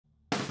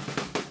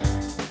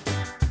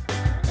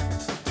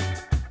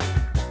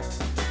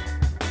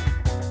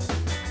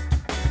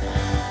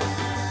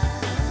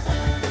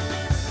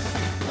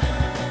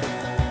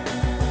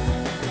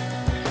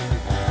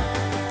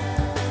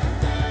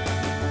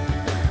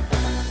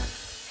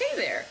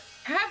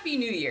Happy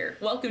New Year.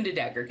 Welcome to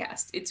Dagger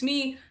Cast. It's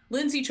me,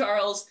 Lindsey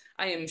Charles.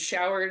 I am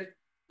showered,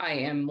 I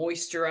am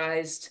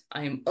moisturized,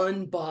 I am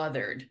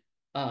unbothered.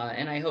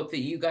 And I hope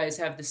that you guys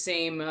have the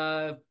same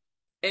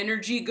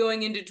energy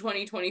going into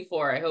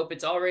 2024. I hope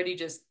it's already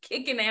just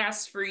kicking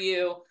ass for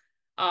you.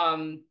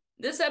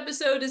 This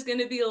episode is going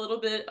to be a little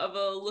bit of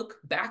a look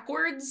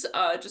backwards,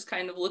 just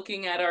kind of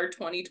looking at our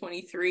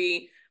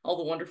 2023, all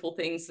the wonderful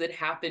things that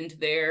happened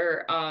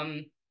there.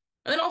 And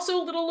then also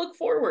a little look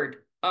forward.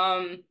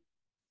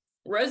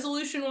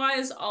 Resolution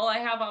wise, all I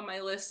have on my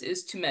list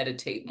is to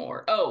meditate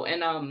more. Oh,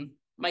 and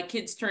my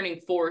kid's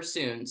turning 4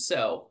 soon,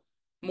 so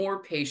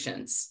more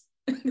patience.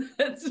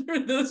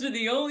 Those are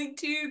the only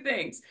two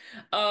things.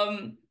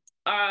 I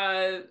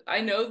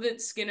know that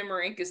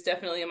Skinamarink is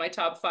definitely in my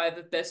top 5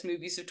 of best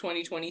movies of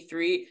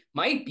 2023.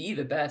 Might be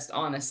the best,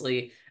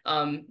 honestly.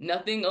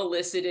 Nothing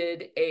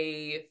elicited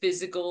a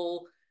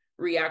physical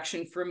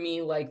reaction from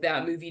me like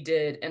that movie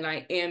did, and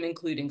I am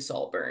including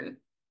Saltburn.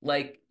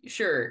 Like,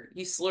 sure,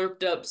 he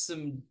slurped up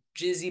some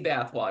jizzy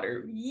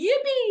bathwater.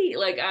 Yippee!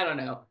 Like, I don't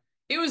know.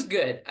 It was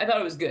good. I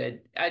thought it was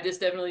good. I just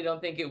definitely don't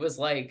think it was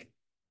like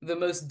the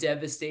most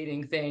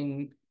devastating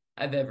thing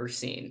I've ever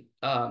seen.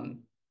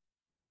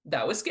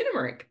 That was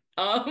Skinamarink.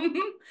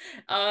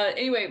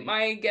 Anyway,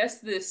 my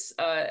guest this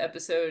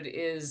episode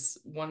is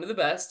one of the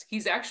best.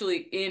 He's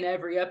actually in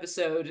every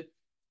episode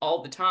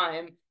all the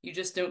time. You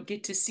just don't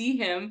get to see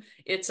him.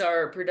 It's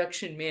our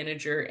production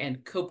manager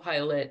and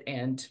co-pilot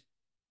and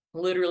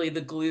literally the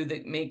glue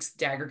that makes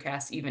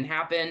Daggercast even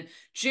happen.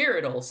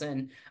 Jared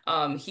Olson.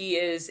 He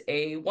is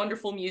a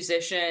wonderful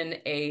musician,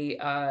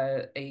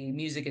 a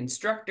music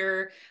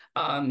instructor.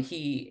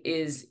 He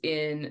is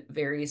in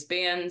various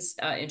bands.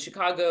 In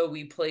Chicago,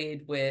 we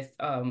played with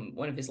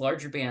one of his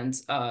larger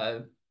bands,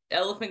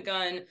 Elephant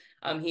Gun.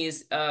 He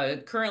is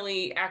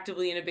currently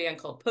actively in a band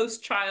called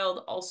Post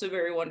Child, also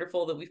very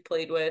wonderful that we've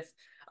played with.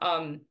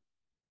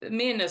 The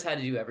man knows how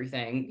to do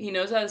everything. He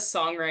knows how to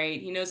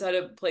songwrite. He knows how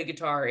to play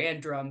guitar and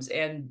drums.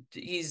 And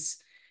he is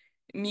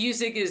a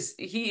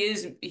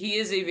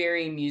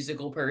very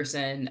musical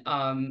person.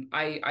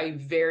 I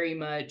very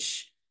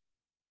much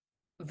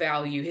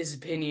value his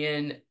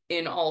opinion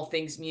in all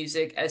things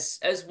music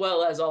as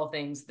well as all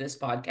things this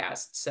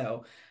podcast.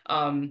 So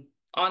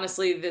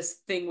honestly, this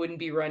thing wouldn't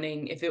be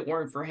running if it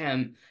weren't for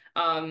him.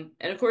 And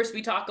of course,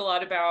 we talk a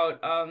lot about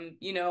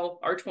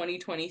our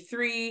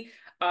 2023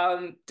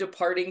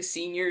 Departing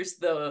Seniors,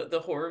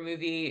 the horror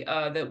movie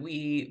that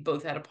we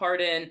both had a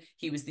part in.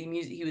 He was a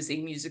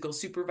musical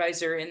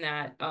supervisor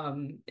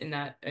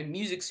a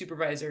music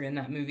supervisor in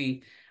that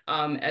movie,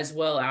 as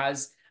well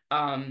as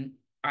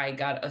I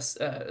got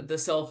the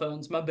cell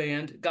phones. My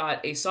band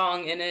got a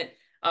song in it.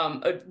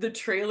 The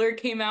trailer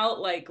came out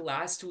like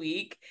last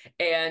week,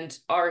 and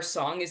our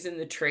song is in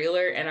the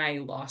trailer, and I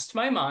lost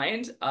my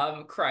mind.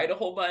 Cried a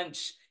whole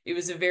bunch. It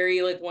was a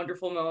very like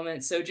wonderful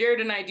moment. So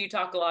Jared and I do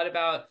talk a lot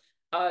about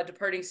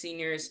Departing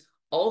Seniors.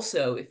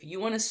 Also, if you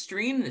want to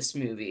stream this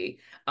movie,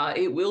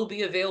 it will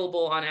be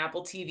available on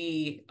Apple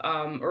TV,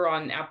 or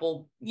on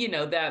Apple,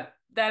 that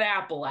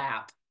Apple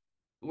app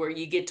where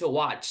you get to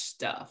watch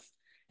stuff.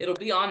 It'll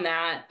be on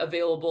that,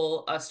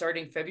 available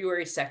starting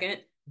February 2nd.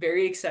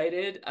 Very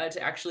excited to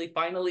actually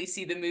finally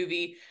see the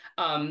movie.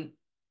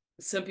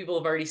 Some people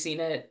have already seen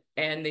it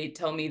and they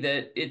tell me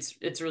that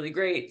it's really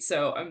great.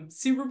 So I'm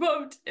super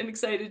pumped and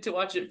excited to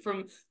watch it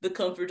from the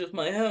comfort of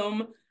my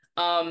home.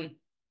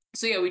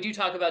 So yeah, we do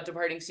talk about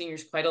Departing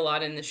Seniors quite a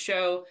lot in the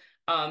show,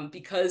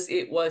 because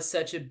it was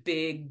such a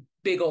big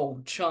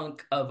old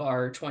chunk of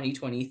our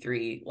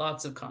 2023,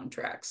 lots of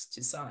contracts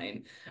to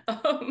sign.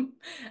 And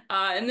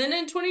then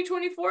in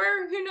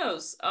 2024, who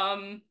knows?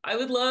 I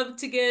would love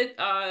to get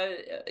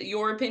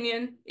your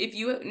opinion. If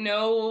you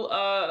know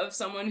of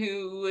someone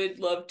who would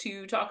love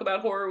to talk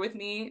about horror with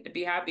me, I'd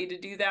be happy to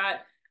do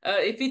that.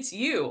 If it's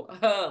you,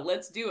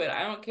 let's do it.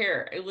 I don't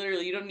care.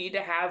 You don't need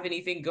to have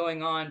anything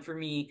going on for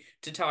me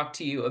to talk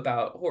to you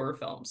about horror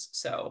films.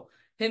 So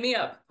hit me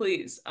up,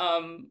 please.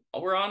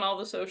 We're on all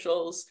the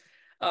socials.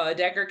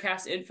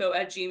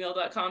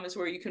 Daggercastinfo@gmail.com is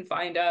where you can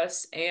find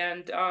us.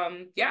 And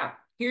yeah,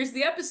 here's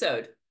the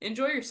episode.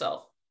 Enjoy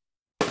yourself.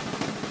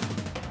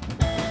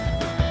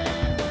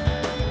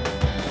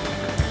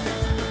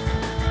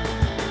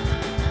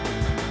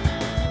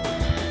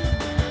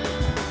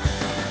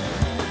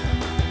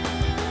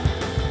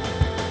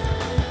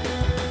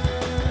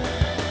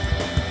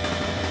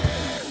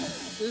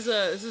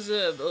 This is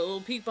a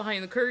little peek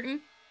behind the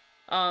curtain.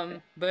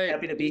 But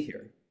Happy to be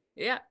here.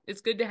 yeah,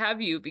 it's good to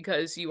have you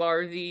because you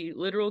are the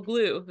literal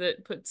glue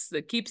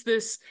that keeps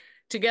this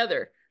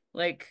together.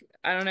 Like,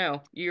 I don't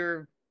know,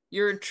 you're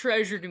a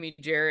treasure to me,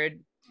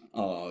 Jared,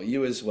 Oh,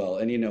 you as well.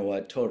 And you know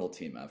what? Total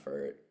team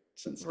effort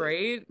since day.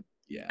 right?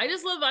 Yeah. I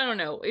just love, I don't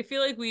know. I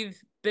feel like we've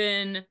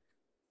been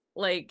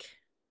like,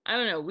 I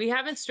don't know, we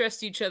haven't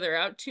stressed each other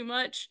out too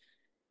much.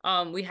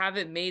 We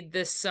haven't made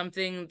this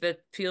something that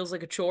feels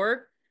like a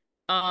chore.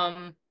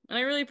 And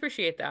I really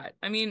appreciate that.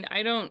 I mean,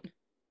 I don't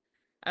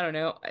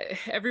know.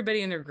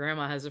 Everybody and their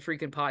grandma has a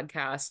freaking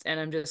podcast, and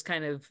I'm just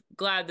kind of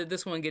glad that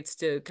this one gets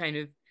to kind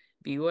of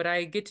be what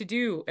I get to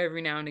do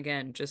every now and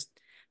again. Just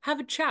have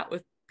a chat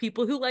with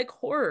people who like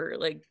horror.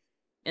 Like,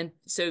 and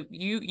so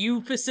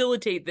you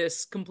facilitate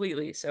this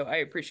completely. So I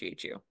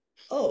appreciate you.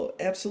 Oh,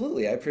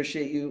 absolutely. I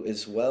appreciate you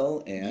as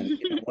well. And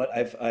you know what?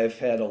 I've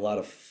had a lot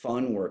of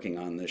fun working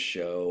on this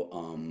show.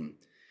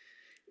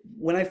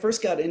 When I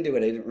first got into it,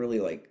 I didn't really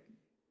like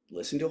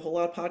listen to a whole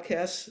lot of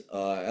podcasts.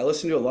 I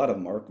listened to a lot of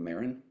Mark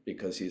Maron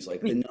because he's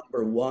like the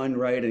number one,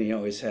 right? And he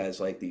always has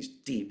like these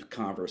deep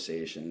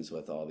conversations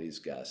with all these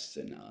guests.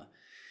 And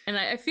And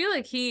I feel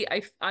like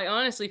I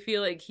honestly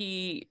feel like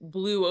he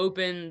blew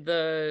open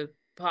the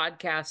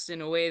podcast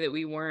in a way that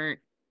we weren't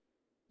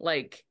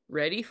like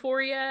ready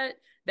for yet.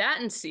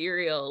 That and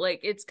Serial, like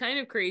it's kind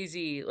of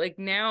crazy. Like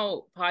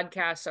now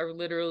podcasts are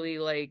literally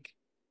like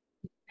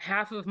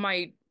half of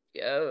my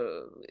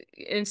uh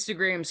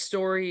Instagram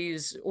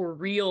stories or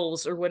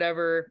reels or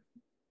whatever,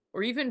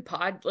 or even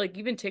like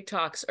even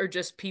TikToks are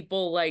just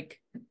people like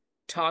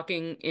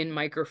talking in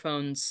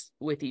microphones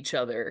with each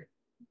other.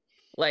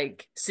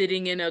 Like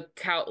sitting in a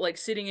couch, like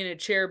sitting in a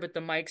chair, but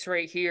the mic's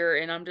right here,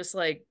 and I'm just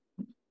like,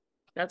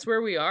 that's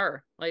where we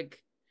are.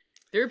 Like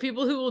there are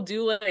people who will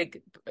do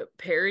like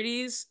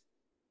parodies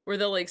where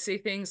they'll like say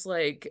things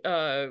like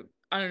I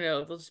don't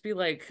know, they'll just be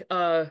like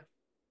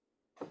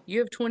you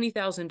have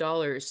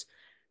 $20,000,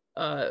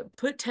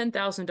 put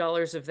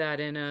 $10,000 of that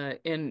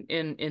in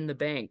in the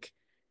bank.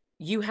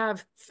 You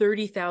have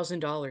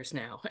 $30,000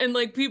 now. And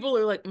like people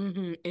are like,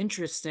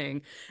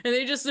 interesting. And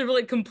they just are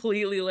like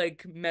completely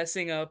like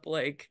messing up,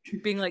 like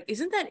being like,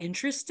 isn't that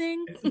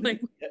interesting?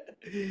 Like,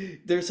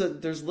 there's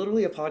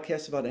literally a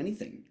podcast about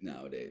anything yeah.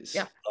 nowadays.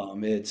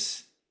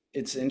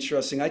 It's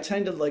interesting. I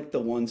tend to like the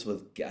ones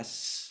with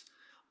guests,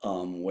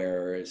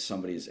 where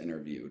somebody's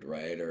interviewed,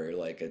 right? Or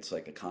like it's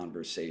like a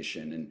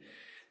conversation, and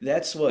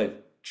that's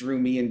what drew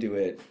me into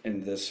it.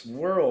 And this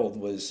world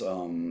was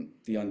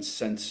the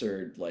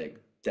uncensored like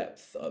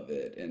depth of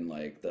it, and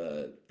like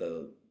the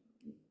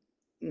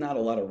not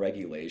a lot of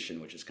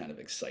regulation, which is kind of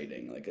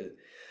exciting.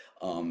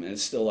 And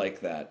it's still like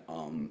that.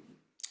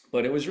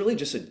 But it was really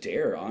just a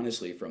dare,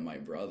 honestly, from my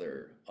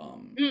brother,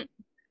 Mm,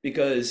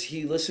 because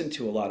he listened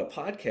to a lot of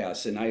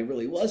podcasts, and I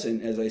really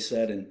wasn't, as I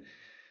said. And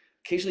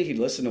occasionally he'd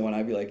listen to one,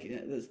 I'd be like, yeah,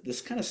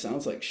 this kind of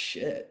sounds like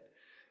shit.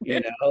 You yeah.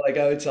 know, like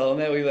I would tell him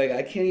that, we like,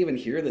 I can't even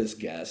hear this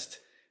guest.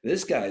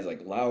 This guy's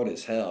like loud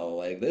as hell.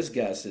 Like this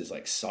guest is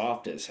like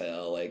soft as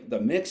hell. Like the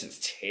mix is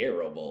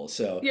terrible.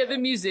 So Yeah, the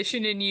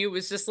musician in you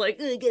was just like,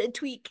 get a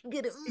tweak,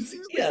 get a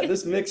yeah, like,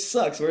 this mix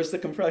sucks. Where's the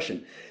compression?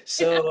 yeah.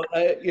 So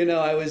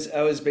I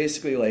was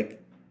basically like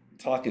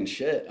talking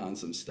shit on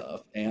some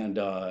stuff, and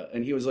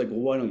he was like, "Well,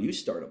 why don't you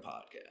start a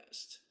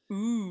podcast?"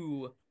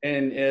 Ooh.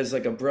 And as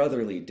like a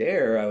brotherly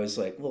dare, I was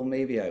like, "Well,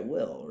 maybe I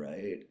will,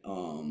 right?"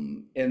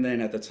 And then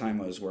at the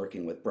time, I was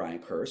working with Brian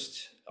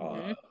Kirst,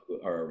 Hmm.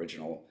 our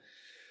original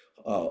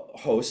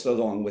host,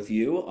 along with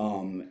you,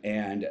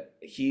 and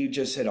he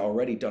just had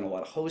already done a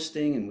lot of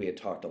hosting, and we had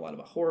talked a lot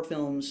about horror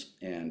films,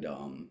 and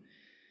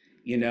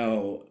you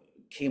know,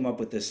 came up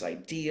with this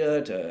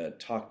idea to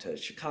talk to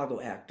Chicago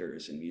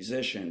actors and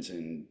musicians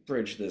and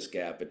bridge this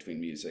gap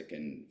between music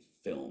and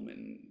film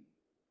and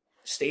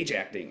stage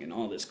acting and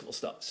all this cool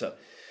stuff. So,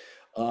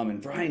 and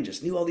Brian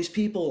just knew all these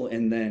people,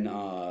 and then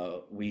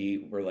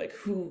we were like,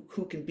 who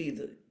can be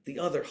the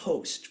other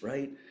host,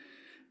 right?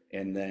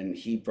 And then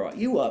he brought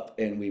you up,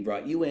 and we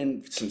brought you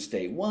in since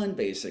day one,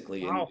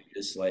 basically, and Wow. we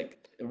just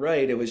like,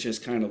 right, it was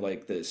just kind of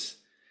like this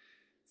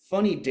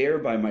funny dare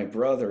by my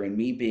brother and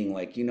me being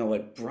like, you know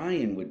what,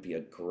 Brian would be a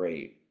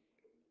great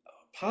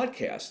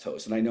podcast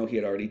host. And I know he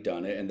had already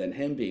done it. And then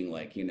him being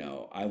like,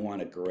 I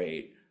want a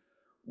great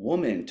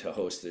woman to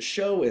host the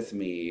show with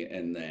me.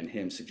 And then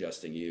him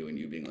suggesting you and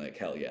you being like,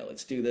 hell yeah,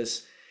 let's do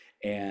this.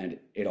 And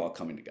it all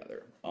coming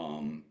together.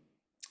 And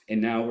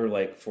now we're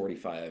like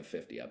 45,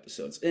 50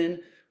 episodes in,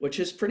 which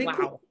is pretty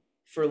cool Wow.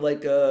 for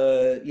like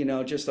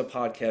just a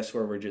podcast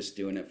where we're just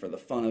doing it for the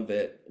fun of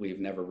it. We've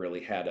never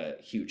really had a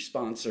huge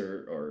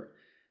sponsor or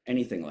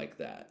anything like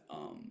that.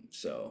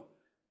 So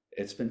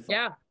it's been fun.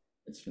 Yeah.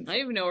 It's been I don't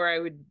fun. even know where I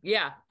would,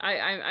 yeah.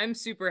 I'm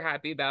super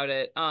happy about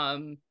it.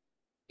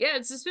 Yeah,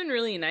 it's just been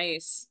really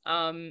nice.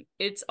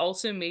 It's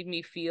also made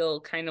me feel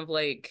kind of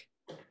like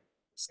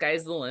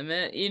sky's the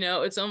limit, you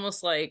know? It's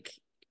almost like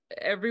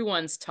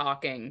everyone's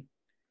talking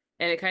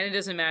and it kind of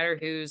doesn't matter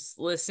who's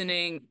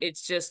listening.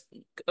 It's just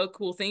a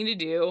cool thing to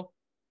do.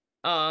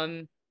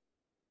 Um,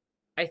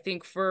 I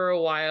think for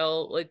a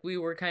while, like we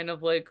were kind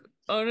of like,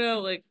 oh no,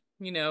 like,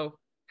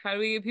 how do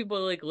we get people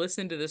to like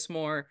listen to this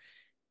more?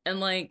 And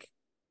like,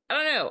 I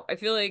don't know. I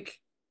feel like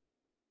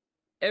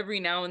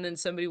every now and then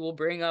somebody will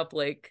bring up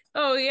like,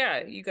 oh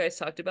yeah, you guys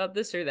talked about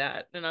this or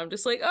that. And I'm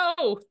just like,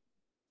 oh,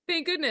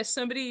 thank goodness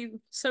somebody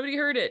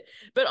heard it.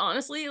 But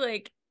honestly,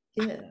 like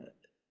Yeah.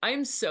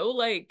 I'm so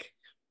like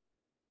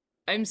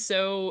I'm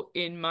so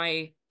in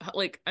my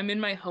like I'm in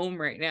my home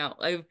right now.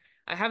 I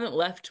haven't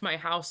left my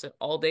house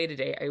all day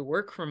today. I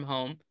work from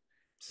home.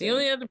 The Same.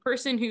 only other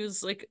person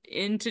who's like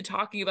into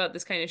talking about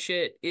this kind of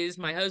shit is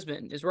my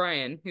husband, is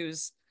Ryan,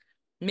 who's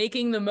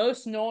making the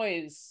most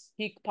noise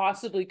he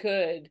possibly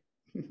could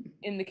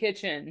in the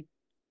kitchen.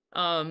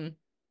 Um,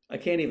 I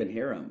can't even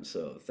hear him,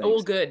 so oh, well,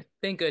 thanks. good.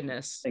 Thank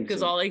goodness. Thanks, Because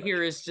Zoom all I hear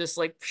compression. is just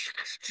like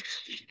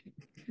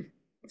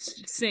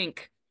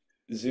sync.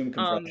 Zoom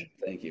compression. Um,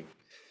 Thank you.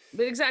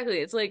 but exactly,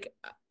 it's like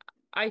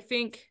I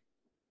think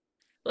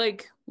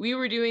like we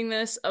were doing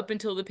this up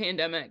until the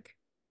pandemic,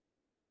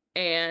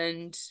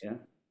 and Yeah.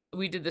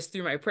 we did this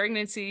through my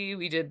pregnancy.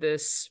 We did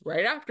this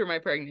right after my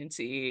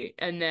pregnancy,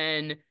 and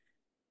then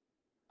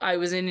I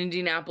was in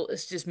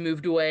Indianapolis, just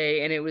moved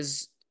away, and it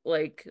was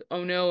like,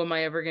 oh no, am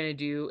I ever gonna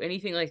do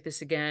anything like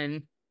this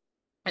again?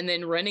 And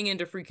then running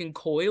into freaking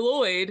Coy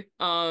Lloyd,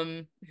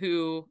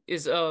 who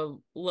is a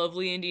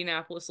lovely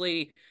Indianapolis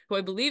lady who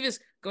I believe is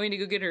going to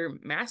go get her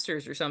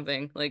master's or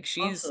something. Like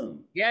she's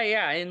Awesome. yeah,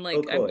 yeah, and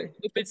Oh, like I Coy.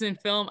 hope it's in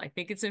film. I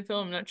think it's in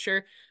film, I'm not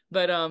sure.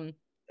 But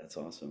That's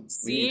awesome.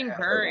 We need to seeing have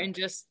her her back. and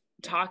just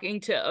Yeah. talking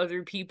to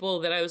other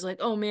people that I was like,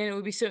 oh man, it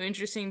would be so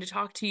interesting to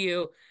talk to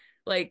you.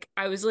 Like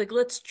I was like,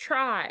 let's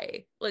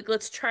try. Like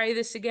let's try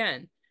this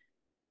again.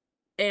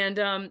 And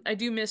I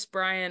do miss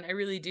Brian. I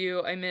really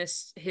do. I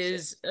miss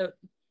his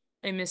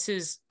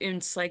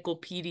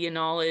encyclopedia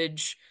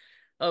knowledge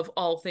of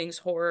all things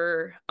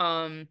horror.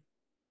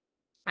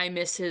 I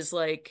miss his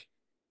like,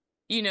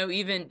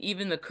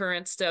 even the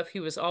current stuff. He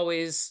was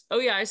always, oh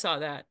yeah, I saw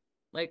that.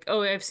 Like,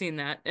 oh, I've seen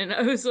that. And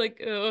I was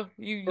like, oh,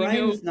 you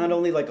Brian know. is not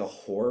only like a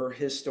horror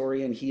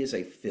historian, he is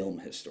a film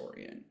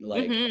historian.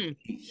 Like Hmm.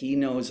 he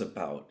knows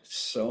about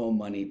so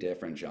many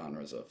different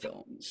genres of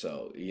film.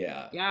 So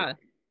yeah, Yeah.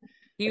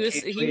 He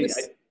occasionally was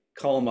I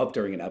call him up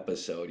during an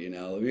episode,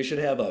 We should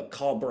have a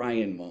call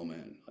Brian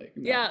moment. Like,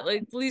 no. yeah,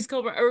 like please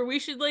call or we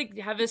should like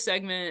have a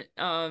segment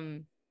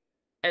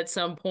at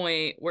some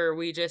point where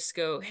we just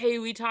go, hey,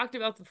 we talked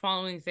about the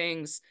following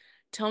things.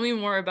 Tell me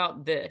more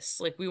about this.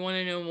 Like, we want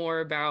to know more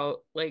about,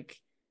 like,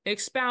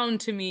 expound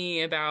to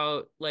me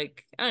about,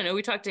 like, I don't know.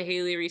 We talked to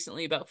Haley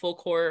recently about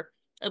folk horror.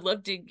 I'd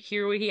love to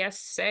hear what he has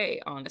to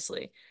say,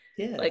 honestly.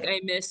 Like, Yeah,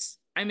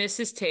 I miss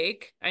his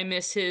take. I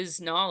miss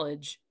his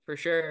knowledge for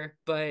sure.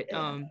 But,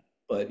 yeah.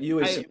 But you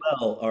as I,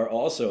 well are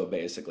also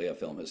basically a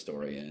film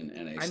historian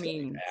and a I studied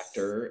mean,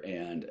 actor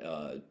and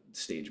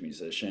stage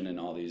musician and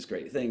all these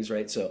great things,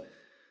 right? So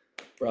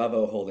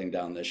bravo holding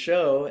down the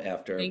show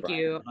after thank Brian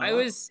you. went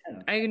off.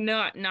 Yeah. I'm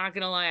not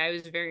gonna lie, I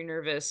was very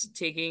nervous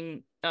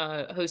taking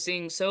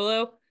hosting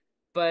solo,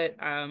 but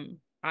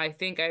I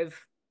think I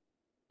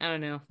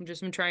don't know, I've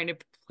just been trying to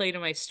play to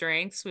my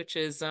strengths, which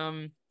is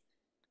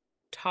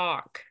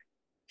talk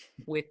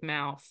with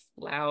mouth,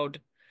 loud,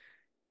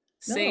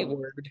 say No,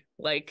 word.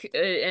 Like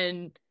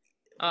and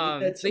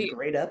we've had some they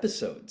great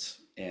episodes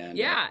and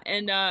yeah,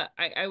 and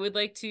I would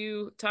like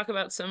to talk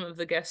about some of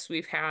the guests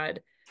we've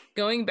had.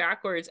 Going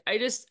backwards,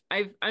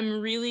 I'm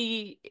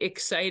really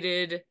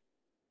excited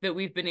that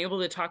we've been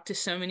able to talk to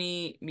so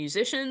many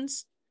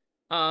musicians,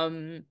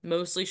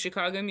 mostly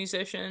Chicago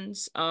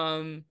musicians.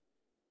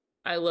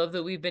 I love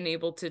that we've been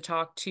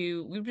talking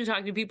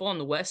to people on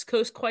the West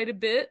Coast quite a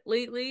bit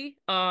lately.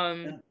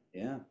 yeah,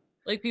 yeah.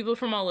 Like people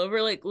from all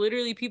over, like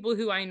literally people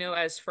who I know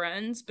as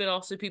friends, but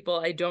also people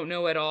I don't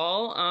know at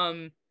all.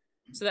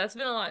 So that's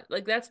been a lot,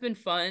 like that's been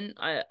fun.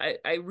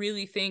 I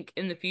really think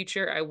in the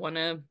future I want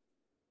to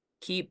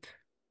keep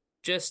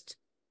just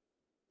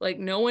like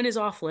no one is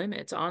off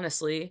limits,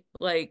 honestly.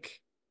 Like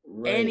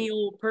Right. any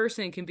old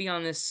person can be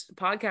on this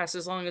podcast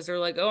as long as they're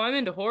like, "Oh, I'm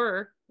into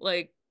horror."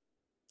 Like,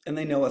 And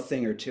they know a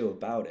thing or two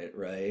about it,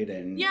 right?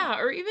 And yeah,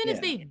 or even if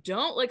yeah, they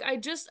don't, like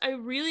I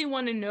really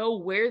want to know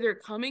where they're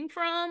coming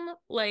from.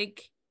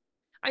 Like,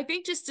 I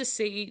think just to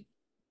say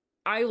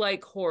I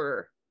like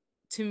horror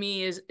to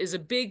me is a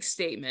big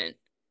statement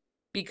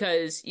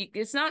because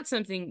it's not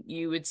something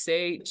you would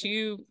say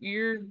to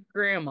your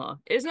grandma.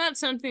 It's not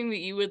something that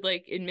you would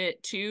like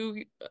admit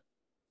to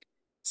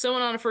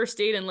someone on a first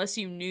date unless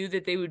you knew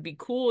that they would be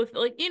cool with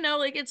like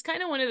like it's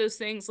kind of one of those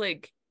things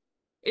like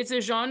it's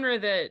a genre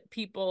that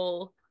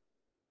people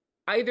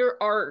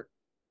either are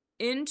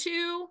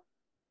into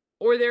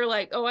or they're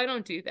like, "Oh, I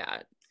don't do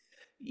that."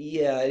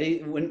 yeah.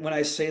 When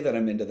I say that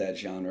I'm into that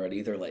genre, it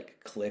either like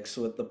clicks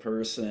with the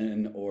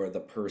person or the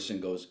person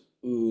goes,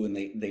 ooh, and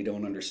they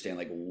don't understand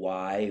like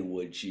why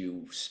would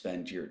you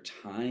spend your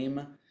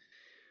time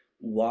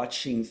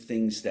watching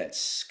things that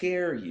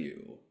scare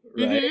you,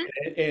 right?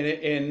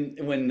 Mm-hmm.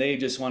 And when they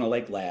just want to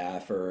like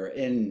laugh or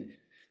and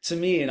to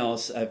me, and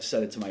I've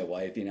said it to my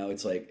wife,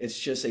 it's like it's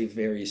just a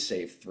very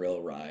safe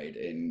thrill ride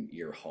in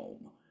your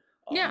home,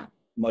 Yeah.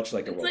 much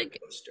like a It's roller like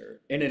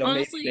coaster, and it'll maybe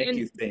honestly make and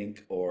you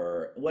think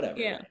or whatever,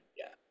 yeah. right?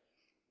 Yeah.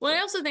 Well, I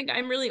So also think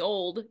I'm really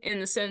old in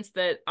the sense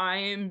that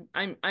I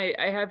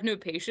have no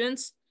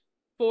patience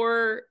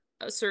for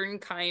a certain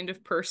kind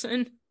of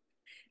person.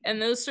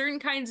 And those certain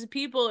kinds of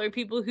people are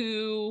people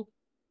who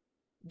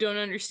don't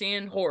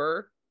understand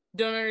horror,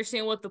 don't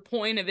understand what the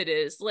point of it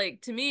is.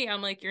 Like to me,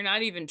 I'm like, you're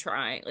not even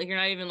trying. Like you're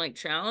not even like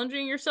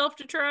challenging yourself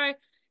to try.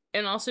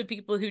 And also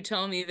people who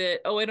tell me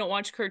that, oh, I don't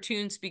watch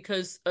cartoons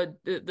because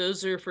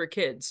those are for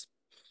kids.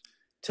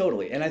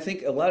 totally, and I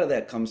think a lot of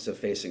that comes to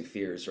facing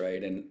fears,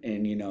 right? And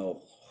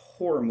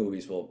horror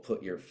movies will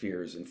put your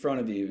fears in front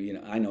of you. You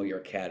know, I know you're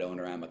a cat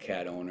owner, I'm a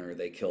cat owner.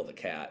 They kill the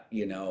cat,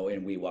 you know,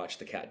 and we watch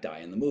the cat die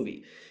in the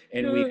movie.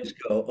 And we just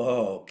go,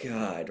 "Oh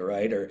God,"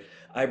 right? Or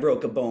I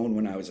broke a bone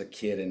when I was a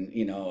kid and,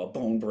 you know, a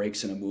bone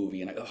breaks in a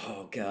movie and I go,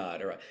 "Oh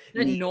God." Or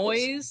That needles.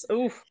 noise.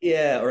 Oof.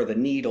 Yeah, or the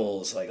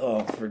needles, like,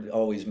 oh, for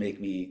always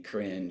make me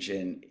cringe.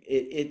 And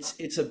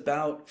it's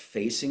about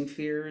facing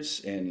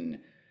fears, and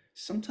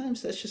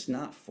sometimes that's just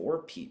not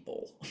for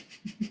people.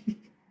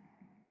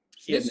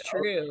 You It's know,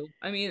 true.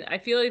 I mean, I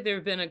feel like there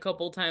have been a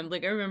couple times,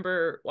 like I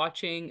remember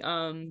watching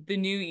the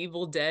new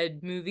Evil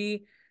Dead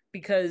movie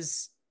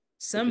because because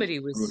somebody it's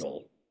was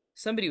brutal.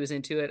 somebody was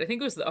into it. I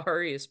think it was the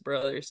Arias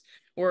brothers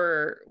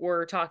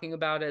were talking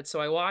about it, so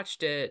I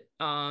watched it.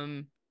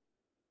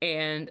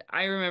 And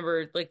I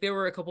remember like there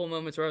were a couple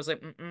moments where I was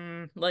like,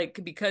 mm-mm, like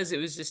because it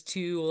was just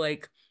too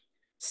like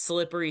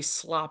slippery,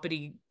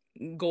 sloppity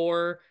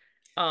gore.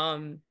 Um,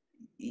 and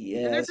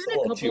Yeah, there've it's a been a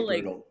little too couple like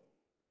brutal.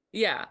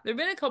 yeah, there've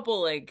been a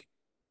couple like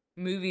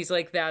movies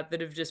like that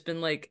have just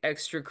been like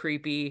extra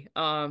creepy.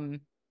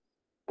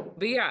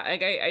 But yeah,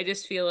 like I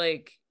just feel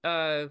like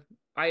I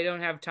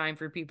don't have time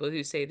for people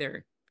who say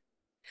they're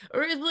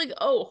or it's like,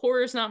 oh,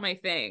 horror's not my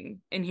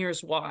thing, and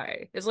here's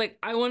why. It's like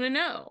I want to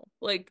know.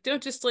 Like,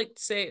 don't just like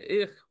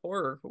say, ugh,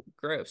 horror,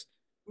 gross.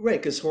 Right,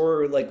 because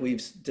horror, like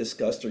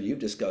discussed or you've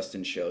discussed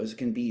in shows,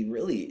 can be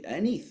really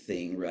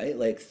anything, right?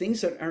 Like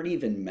things that aren't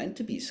even meant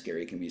to be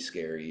scary can be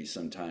scary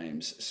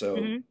sometimes. So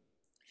Hmm.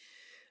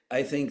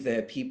 I think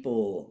that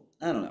people,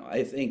 I don't know,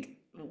 I think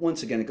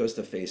once again it goes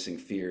to facing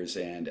fears.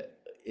 And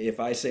if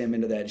I say I'm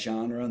into that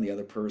genre and the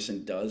other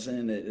person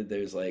doesn't,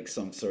 there's like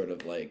some sort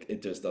of like,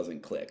 it just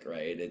doesn't click,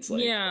 right? It's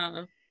like,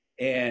 Yeah.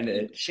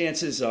 and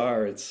chances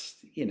are it's,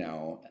 you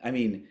know, I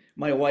mean,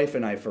 my wife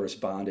and I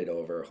first bonded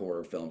over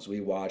horror films.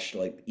 We watched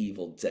like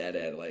Evil Dead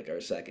at like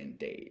our second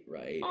date,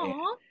 right?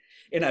 Aw.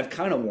 And I've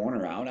kind of worn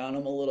her out on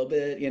them a little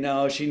bit. You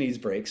know, she needs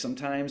breaks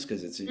sometimes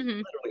because it's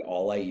Hmm. literally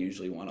all I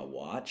usually want to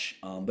watch.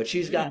 But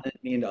she's Mm. gotten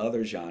me into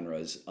other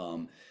genres.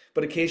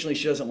 But occasionally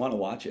she doesn't want to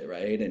watch it,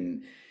 right?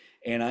 And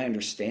I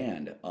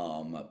understand.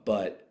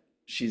 But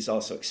she's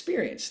also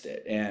experienced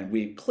it, and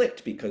we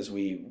clicked because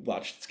we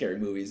watched scary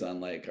movies on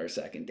like our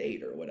second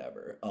date or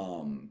whatever.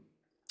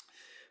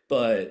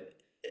 But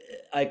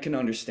I can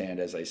understand,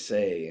 as I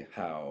say,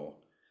 how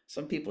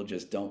some people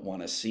just don't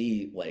want to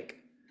see, like,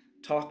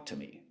 talk to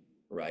me,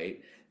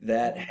 right?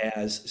 That Mhm.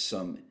 has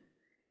some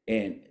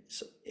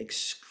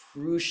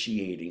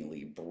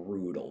excruciatingly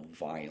brutal,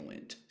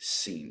 violent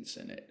scenes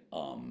in it.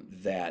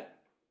 That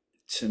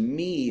to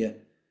me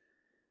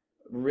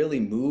really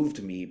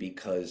moved me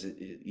because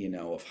you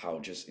know of how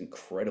just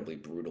incredibly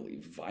brutally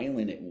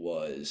violent it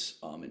was,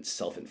 and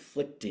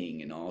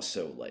self-inflicting, and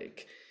also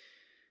like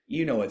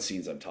you know what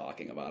scenes I'm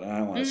talking about. And I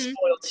don't want to Hmm.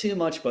 spoil too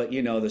much, but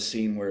you know the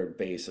scene where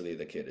basically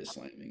the kid is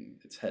slamming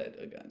its head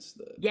against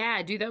the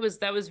Yeah, dude, that was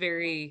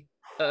very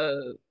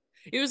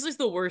it was like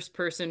the worst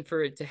person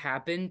for it to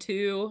happen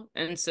to.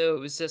 And so it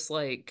was just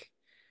like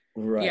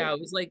yeah, right. it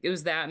was like it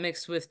was that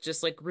mixed with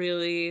just like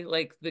really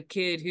like the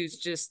kid who's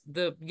just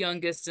the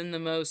youngest and the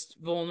most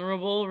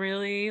vulnerable,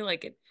 really.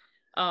 Like it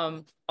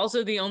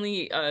also the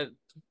only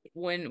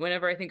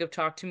whenever I think of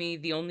Talk to Me,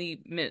 the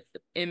only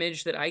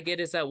image that I get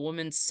is that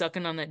woman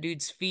sucking on that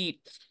dude's feet.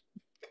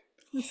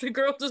 It's the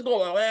girl just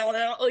going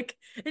like,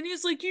 and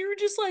he's like, "You were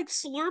just like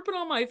slurping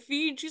on my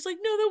feet." She's like,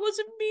 "No, that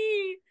wasn't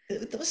me."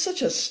 It was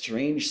such a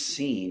strange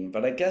scene,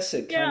 but I guess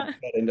it kind of Yeah,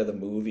 fed into the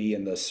movie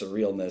and the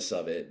surrealness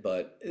of it.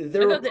 But I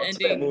there were thought the parts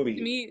of that ending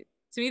movie.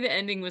 to me the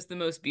ending was the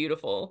most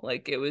beautiful.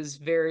 Like it was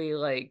very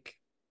like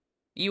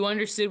you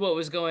understood what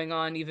was going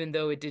on, even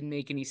though it didn't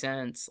make any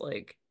sense.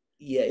 Like,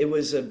 Yeah, it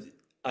was a.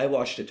 I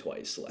watched it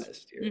twice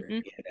last year, hmm.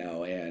 you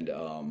know, and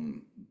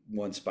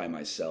once by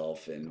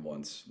myself and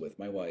once with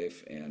my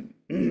wife. And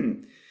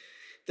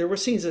there were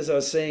scenes, as I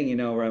was saying, you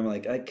know, where I'm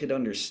like, I could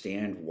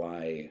understand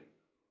why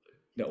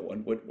no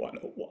one would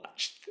want to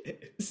watch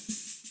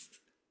this.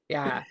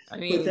 Yeah, I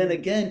But then mean,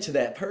 again, to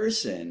that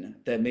person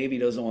that maybe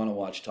doesn't want to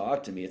watch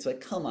Talk to Me, it's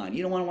like, come on,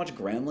 you don't want to watch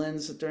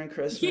Gremlins during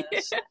yeah,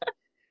 Christmas?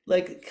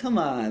 Like, come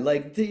on,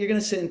 like you're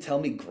gonna sit and tell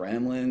me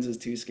Gremlins is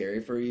too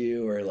scary for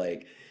you, or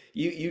like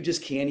you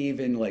just can't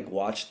even like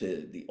watch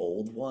the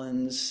old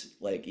ones,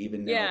 like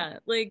even though yeah.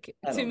 Like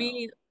I to don't know.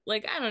 me,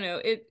 like I don't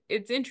know.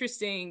 It's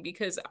interesting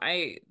because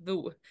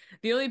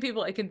the only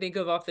people I can think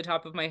of off the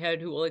top of my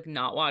head who will like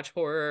not watch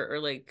horror are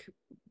like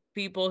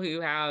people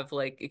who have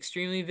like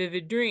extremely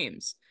vivid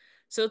dreams.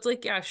 So it's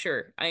like, yeah,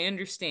 sure, I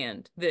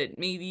understand that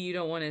maybe you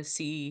don't want to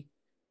see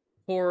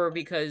horror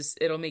because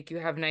it'll make you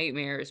have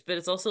nightmares, but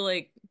it's also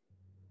like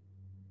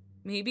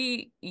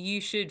maybe you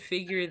should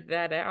figure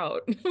that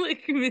out.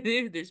 Like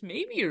there's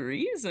maybe a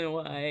reason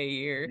why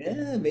you're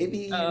Yeah, maybe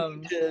you need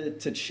um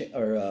to ch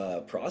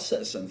or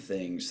process some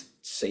things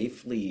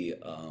safely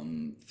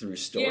through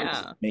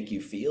stories that yeah. make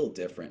you feel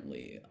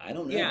differently. I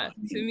don't know. Yeah, I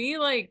to mean, me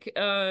like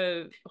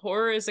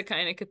horror is a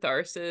kind of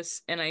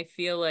catharsis and I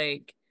feel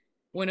like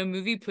when a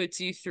movie puts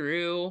you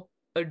through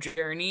a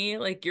journey,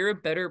 like you're a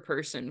better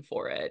person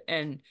for it.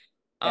 And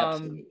um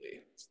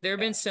absolutely. There have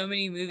been so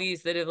many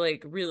movies that have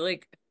like really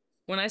like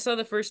when I saw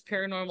the first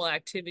Paranormal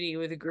Activity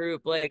with a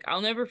group, like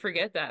I'll never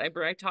forget that.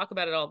 I talk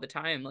about it all the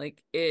time.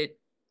 Like it,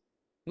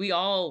 we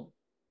all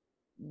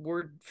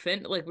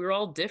like we were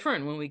all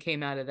different when we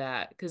came out of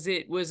that because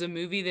it was a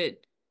movie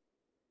that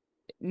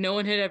no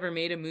one had ever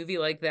made a movie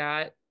like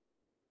that,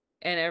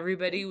 and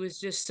everybody was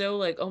just so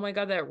like, oh my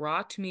God, that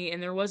rocked me.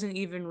 And there wasn't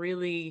even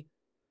really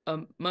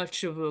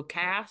much of a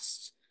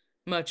cast,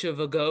 much of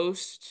a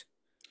ghost.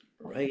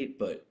 Right,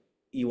 but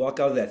you walk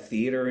out of that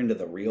theater into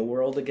the real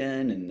world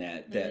again, and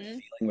that Hmm.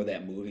 feeling with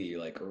that movie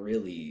like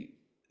really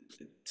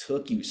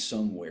took you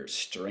somewhere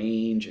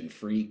strange and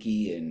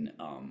freaky and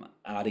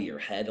out of your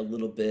head a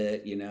little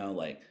bit,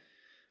 like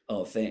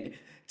oh, thank.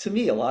 To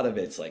me, a lot of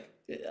it's like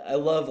I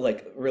love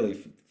like really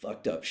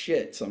fucked up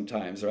shit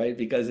sometimes, right?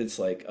 Because it's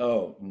like,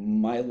 oh,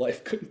 my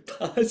life couldn't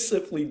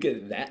possibly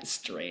get that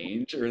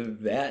strange or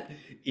that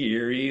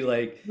eerie.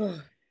 Like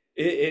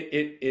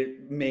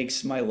it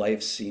makes my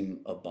life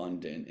seem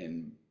abundant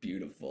and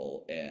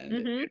beautiful,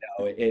 and Hmm.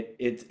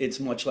 it's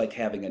much like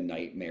having a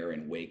nightmare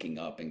and waking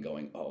up and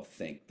going, oh,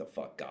 thank the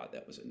fuck God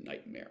that was a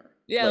nightmare.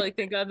 Yeah, Like like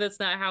thank God that's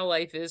not how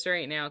life is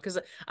right now. Because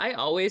I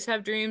always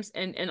have dreams,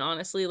 and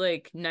honestly,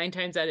 like 9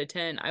 times out of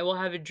 10, I will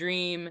have a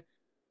dream,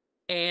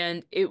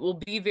 and it will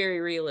be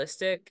very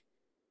realistic,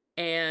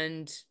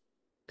 and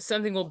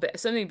something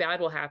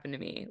bad will happen to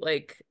me,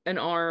 like an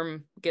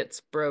arm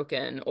gets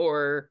broken,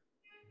 or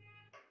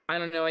I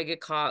don't know, I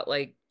get caught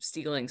like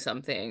stealing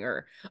something,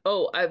 or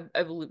oh, I've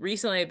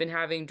recently I've been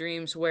having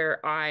dreams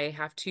where I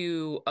have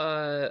to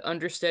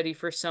understudy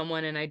for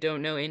someone, and I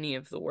don't know any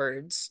of the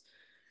words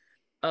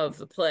of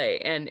the play,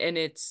 and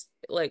it's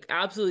like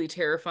absolutely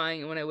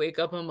terrifying. And when I wake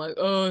up, I'm like,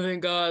 oh,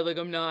 thank God, like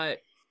I'm not.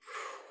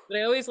 But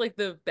I always like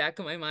the back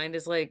of my mind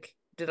is like,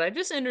 did I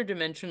just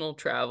interdimensional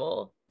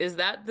travel? Is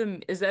that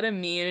a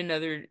me in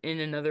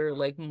another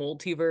like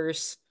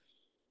multiverse,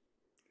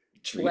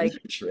 dreams like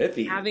are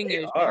trippy. They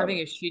having are.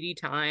 a shitty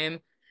time?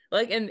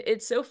 Like, and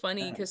it's so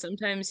funny Yeah. because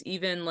sometimes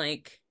even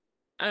like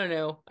I don't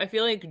know, I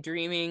feel like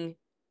dreaming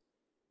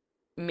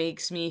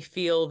makes me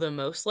feel the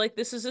most like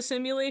this is a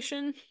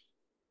simulation.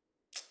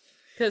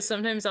 Because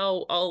sometimes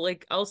I'll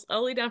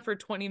lay down for a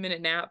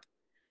 20-minute nap.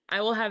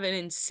 I will have an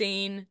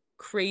insane,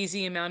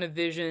 crazy amount of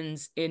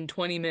visions in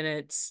 20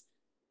 minutes.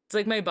 It's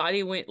like my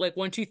body went like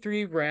one, two,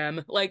 three,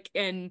 REM. Like,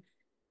 and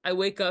I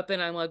wake up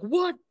and I'm like,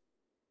 what?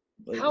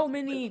 But How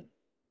many,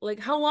 like,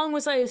 how long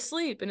was I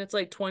asleep? And it's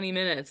like 20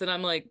 minutes. And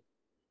I'm like,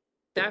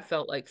 that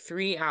felt like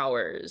 3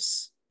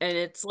 hours. And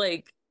it's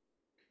like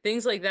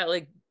things like that,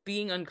 like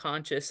being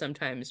unconscious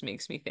sometimes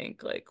makes me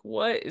think, like,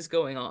 what is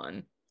going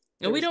on?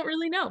 And we there's don't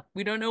really know.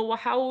 We don't know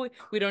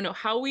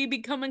how we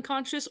become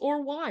unconscious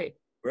or why.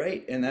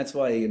 right, and that's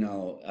why,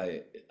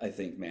 I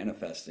think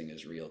manifesting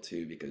is real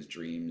too, because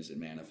dreams and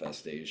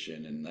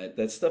manifestation and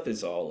that stuff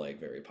is all like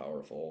very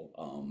powerful.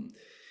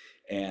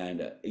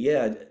 And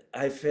yeah,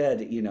 I've had,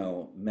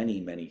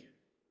 many.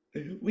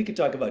 We could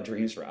talk about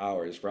dreams for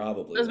hours, I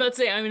probably, was though. about to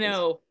say, I Because,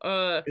 know,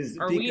 are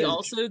we because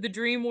also the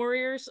Dream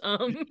Warriors?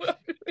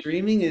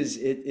 dreaming it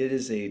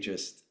is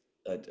just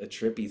a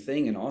trippy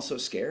thing and also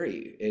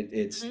scary.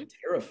 It's Mhm.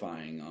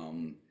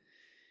 terrifying.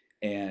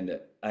 And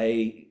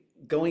I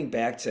going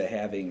back to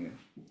having,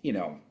 you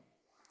know,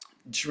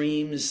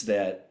 dreams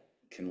that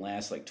can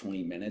last like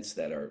 20 minutes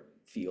that are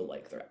feel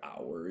like they're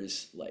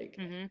hours, like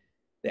Mhm.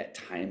 that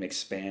time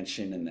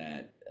expansion and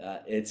that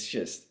it's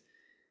just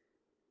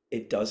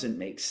it doesn't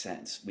make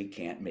sense. We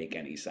can't make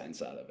any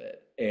sense out of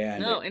it.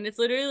 And No, and it's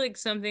literally like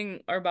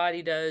something our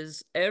body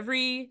does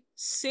every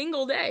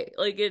single day.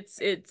 Like it's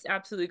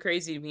absolutely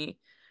crazy to me.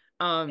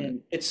 Um,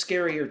 and it's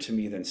scarier to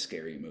me than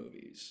scary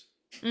movies.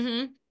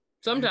 mhm.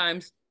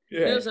 Sometimes.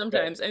 No, Right,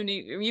 right. sometimes. I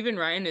mean, even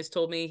Ryan has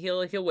told me he'll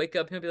wake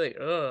up and he'll be like,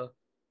 "Ugh."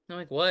 I'm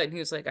like, "What?" And he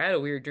was like, "I had a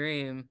weird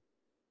dream."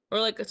 Or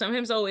like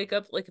sometimes I'll wake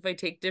up like if I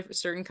take different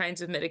certain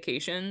kinds of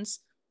medications,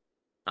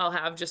 I'll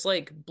have just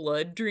like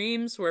blood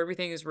dreams where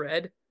everything is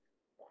red,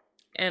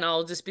 and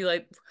I'll just be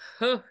like,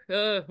 "Huh,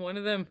 one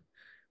of them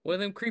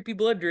creepy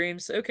blood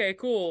dreams." Okay,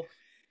 cool.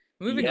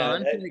 Moving Yeah,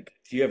 on. Like,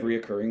 do you have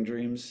reoccurring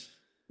dreams?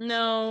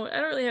 no, I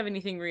don't really have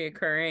anything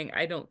reoccurring.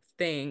 I don't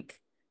think.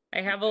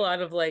 I have a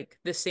lot of like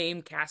the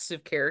same cast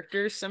of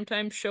characters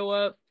sometimes show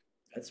up.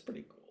 That's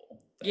pretty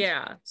cool. That's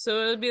Yeah,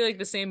 so it would be like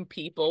the same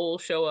people will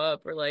show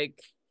up, or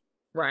like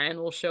Ryan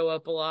will show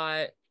up a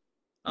lot.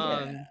 yeah,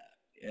 Um,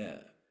 yeah.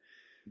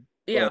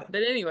 yeah, But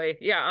but anyway,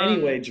 yeah.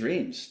 anyway,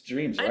 dreams.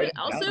 I Write did them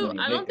also, down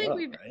when you wake up,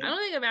 I right? don't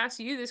think I've asked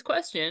you this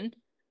question,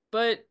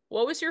 but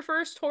what was your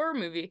first horror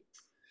movie?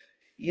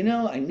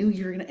 I knew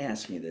you were going to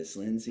ask me this,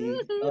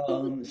 Lindsay.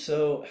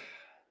 So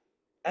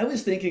I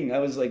was thinking, I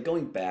was like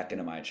going back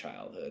into my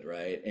childhood,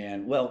 right?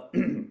 And well,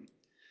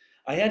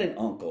 I had an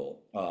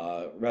uncle,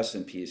 rest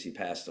in peace, he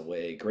passed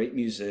away. Great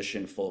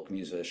musician, folk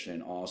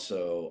musician,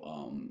 also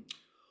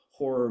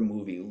horror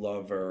movie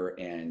lover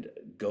and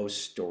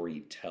ghost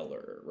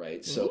storyteller,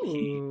 right? So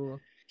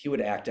Ooh. he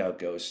would act out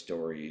ghost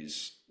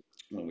stories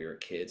when we were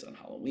kids on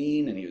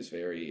Halloween, and he was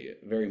very,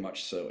 very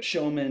much so a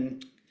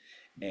showman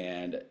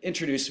and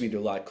introduced me to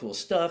a lot of cool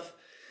stuff.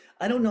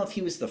 I don't know if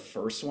he was the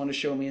first one to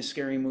show me a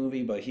scary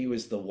movie, but he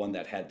was the one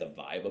that had the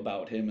vibe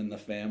about him in the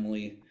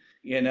family.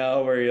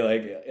 Where he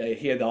like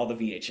he had all the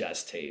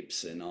VHS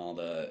tapes and all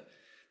the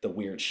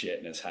weird shit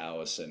in his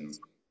house, and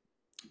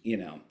you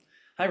know.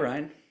 Hi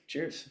Ryan.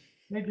 Cheers.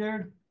 Hey,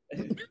 Jared.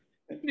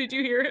 Did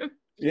you hear him?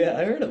 Yeah,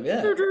 I heard him.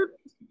 Yeah.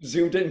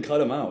 Zoom didn't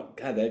cut him out.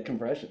 God, that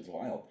compression's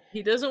wild.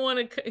 He doesn't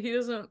want to. He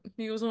doesn't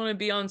want to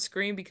be on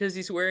screen because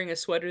he's wearing a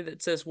sweater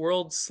that says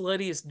 "World's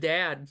Sluttiest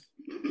Dad."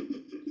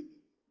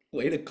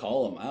 Way to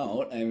call him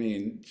out. I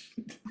mean,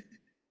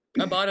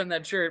 I bought him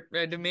that shirt.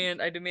 I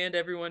demand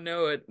everyone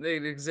know it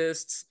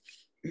exists.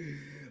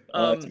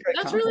 it's a great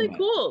That's really compliment.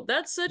 cool.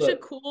 That's such a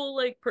But cool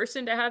like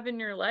person to have in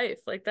your life.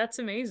 Like that's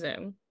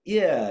amazing.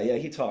 yeah, yeah,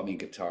 he taught me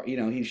guitar.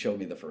 He showed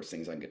me the first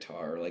things on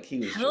guitar. Like he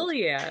was Hell just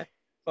yeah.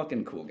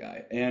 fucking cool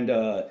guy. And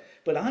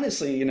but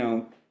honestly,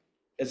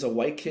 as a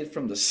white kid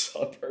from the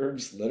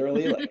suburbs,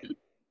 literally like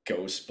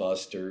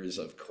Ghostbusters,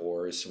 of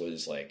course,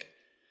 was like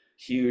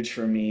huge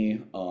for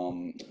me.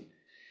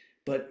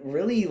 But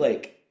really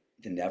like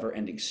the Never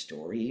Ending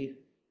Story,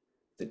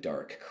 The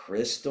Dark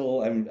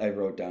Crystal. I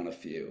wrote down a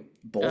few.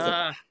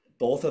 Ah,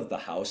 Both of the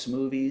House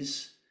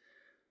movies.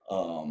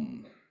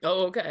 Um,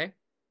 oh, okay.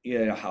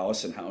 yeah,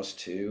 House and House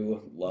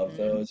 2, love Hmm.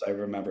 those. I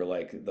remember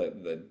like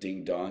the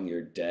Ding Dong,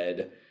 You're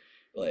Dead.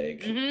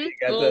 Like Hmm. you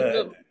got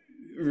the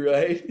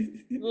right.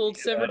 Little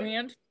severed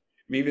hand.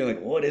 Me being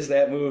like, what is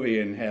that movie?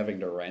 And having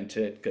to rent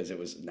it because it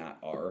was not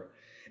R.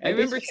 I And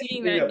remember basically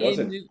seeing anything that that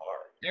wasn't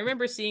I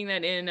remember seeing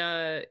that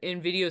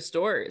in video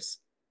stores.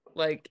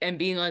 Like and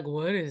being like,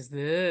 what is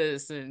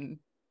this? And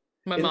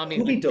my in mom the being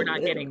movie like, we're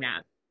not getting Delivery.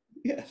 that.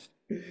 Yeah.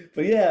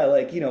 But yeah,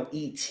 like,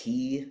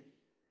 E.T.,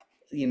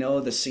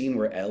 the scene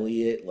where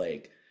Elliot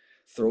like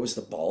throws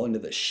the ball into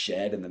the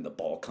shed and then the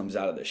ball comes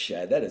out of the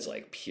shed. That is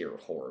like pure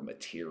horror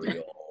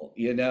material.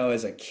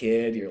 As a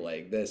kid, you're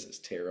like, this is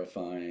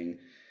terrifying.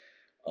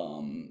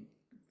 Um,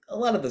 a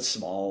lot of the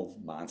small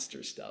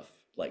monster stuff,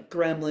 like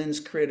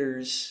gremlins,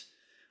 critters,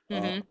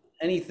 um, Hmm.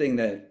 anything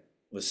that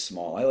was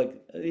small. I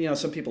like,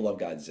 some people love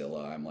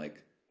Godzilla.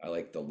 I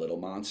like the little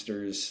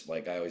monsters.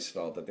 Like, I always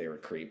felt that they were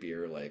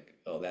creepier. Like,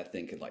 oh, that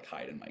thing could like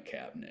hide in my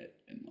cabinet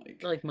and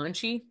like Like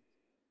Munchie.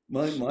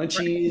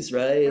 munchies,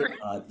 right?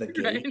 Right. The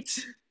Right.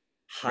 gate.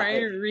 Hi,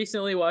 Ryan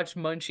recently watched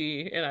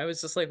Munchie, and I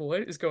was just like,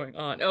 "What is going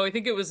on?" Oh, I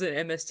think it was an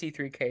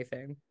MST3K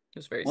thing. It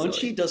was very silly.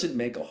 Munchie doesn't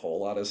make a whole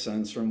lot of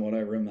sense from what I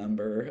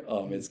remember.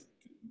 Mm.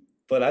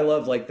 But I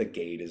love like the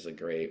gate is a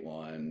great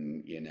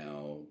one,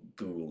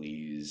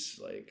 Ghoulies.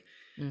 Like,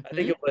 I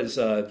think Hmm. it was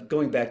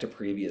going back to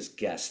previous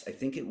guests. I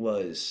think it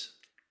was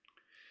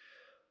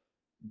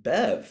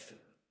Bev,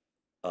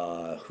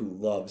 who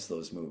loves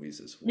those movies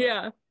as well. Yeah,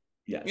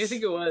 I think Yes,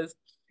 it was.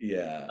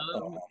 yeah.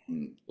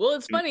 Well,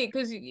 it's funny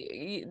because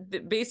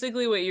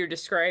basically what you're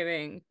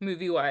describing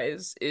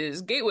movie-wise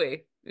is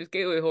gateway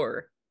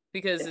horror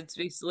because it's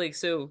basically like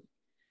so.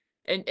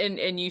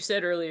 And you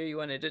said earlier you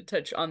wanted to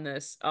touch on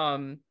this,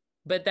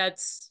 but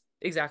that's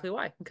exactly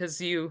why because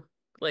you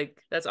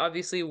like that's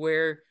obviously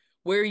where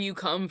you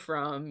come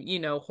from,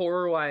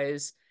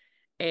 horror-wise.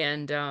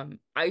 And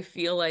I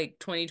feel like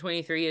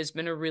 2023 has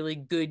been a really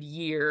good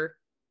year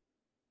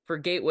for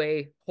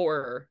gateway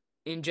horror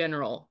in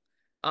general.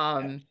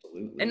 Um,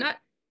 and Absolutely.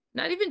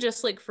 not even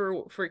just like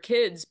for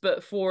kids,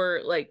 but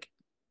for like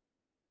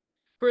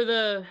for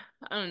the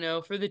I don't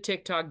know, for the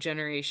TikTok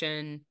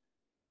generation.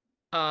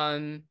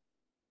 Um,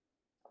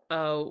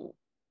 uh,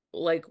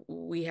 like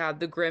we had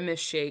the Grimace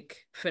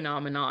Shake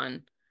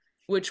phenomenon,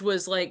 which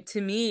was like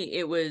to me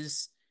it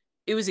was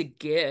a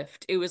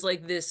gift. It was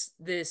like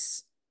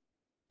this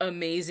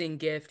amazing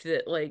gift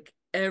that like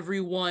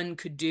everyone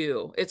could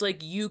do. It's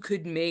like you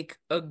could make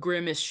a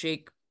Grimace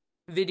Shake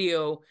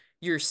video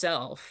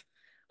yourself.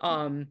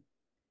 Um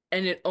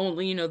and it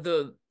only,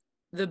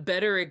 the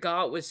better it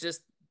got was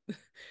just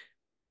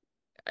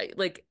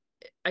like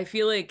I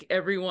feel like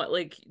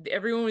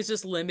everyone was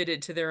just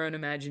limited to their own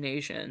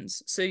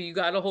imaginations. So you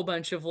got a whole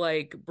bunch of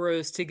like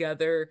bros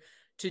together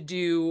to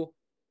do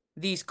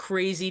these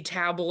crazy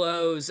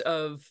tableaus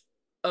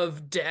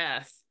of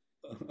death,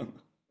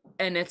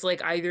 and it's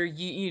like either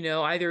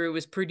either it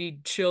was pretty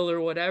chill or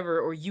whatever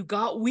or you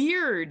got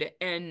weird.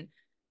 And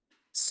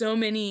so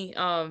many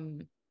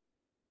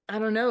I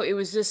don't know, it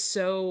was just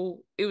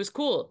so it was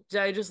cool.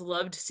 I just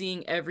loved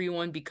seeing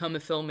everyone become a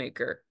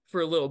filmmaker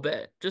for a little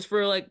bit, just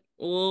for like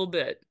a little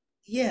bit.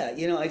 Yeah,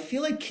 I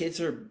feel like kids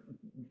are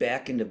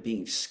back into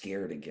being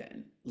scared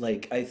again.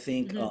 Like, I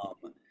think, Hmm.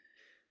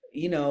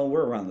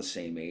 we're around the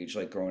same age,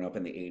 like growing up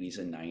in the 80s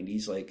and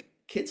 90s. Like,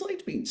 kids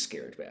liked being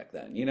scared back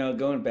then.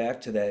 Going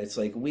back to that, it's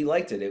like we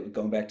liked it.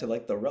 Going back to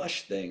like the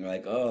Rush thing,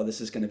 like, oh,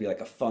 this is going to be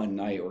like a fun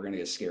night. We're going to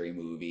get a scary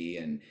movie.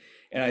 And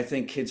I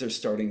think kids are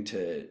starting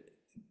to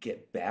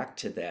get back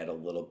to that a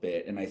little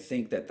bit. And I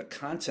think that the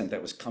content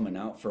that was coming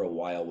out for a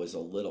while was a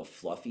little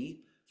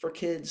fluffy for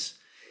kids.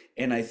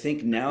 And I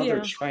think now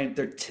Yeah.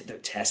 they're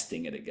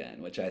testing it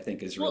again, which I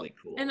think is Well, really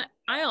cool. and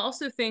I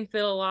also think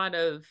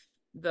that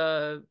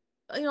the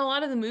a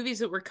lot of the movies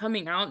that were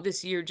coming out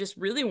this year just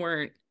really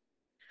weren't.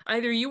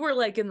 either you were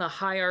like in the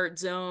high art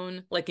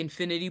zone, like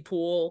Infinity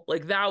Pool,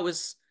 like that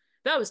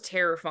was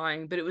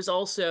terrifying, but it was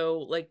also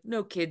like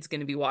no kid's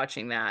gonna be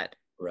watching that.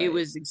 It Right.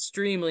 was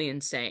extremely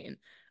insane.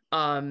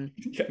 Um,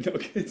 Yeah, no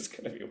kid's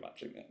gonna be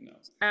watching that.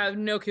 No.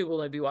 no kid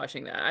will be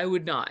watching that. I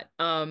would not.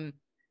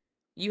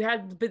 You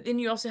had, but then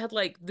you also had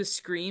like the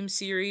Scream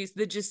series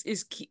that just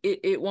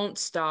it won't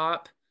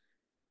stop.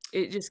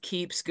 It just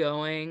keeps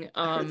going.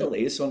 I heard the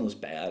latest one was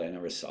bad. I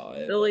never saw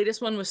it, The but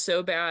latest one was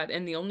so bad,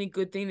 and the only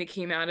good thing that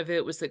came out of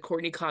it was that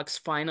Courtney Cox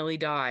finally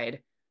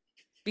died.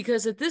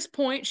 Because at this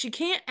point, she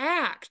can't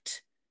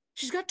act.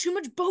 She's got too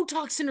much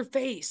Botox in her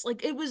face.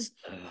 Like it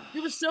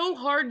was so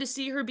hard to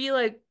see her be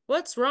like,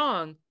 "What's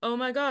wrong? Oh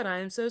my God, I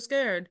am so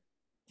scared.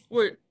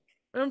 Wait,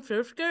 I'm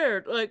so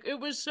scared." Like it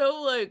was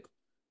so like,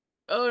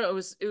 oh no,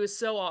 it was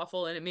so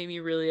awful, and it made me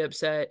really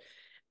upset.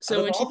 out So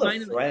of when she all the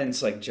finally,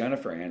 friends, like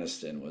Jennifer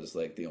Aniston was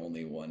like the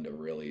only one to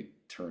really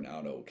turn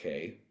out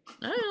okay.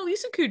 I don't know,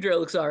 Lisa Kudrow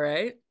looks all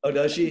right. Oh,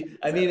 does she?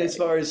 I All mean, as right.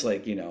 far as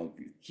like,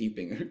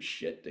 keeping her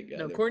shit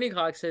No, together. Courtney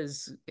Cox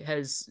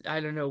has I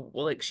don't know,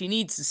 well, like she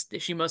needs to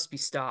she must be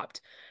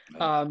stopped.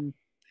 Ugh, Um,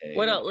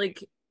 what hey, else?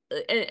 Like,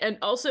 and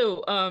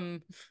also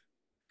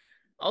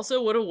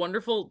also what a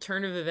wonderful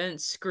turn of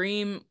events.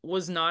 Scream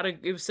was not a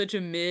it was such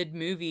a mid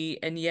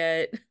movie, and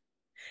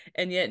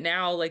yet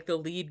now like the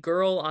lead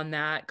girl on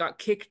that got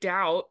kicked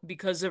out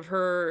because of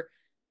her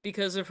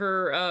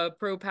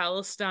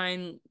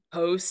pro-Palestine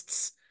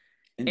posts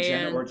and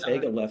Jenna and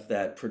Ortega left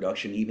that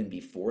production even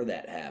before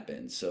that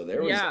happened. So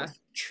there was like yeah. some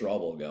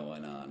trouble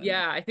going on in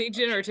that Yeah, I think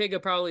Jenna production. Ortega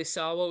probably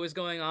saw what was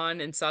going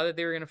on and saw that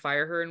they were going to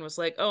fire her and was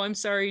like, "Oh, I'm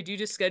sorry, due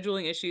to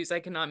scheduling issues, I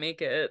cannot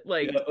make it."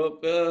 Yeah, Like,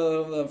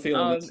 I'm feeling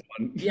um, this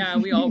one. yeah,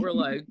 we all were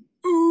like,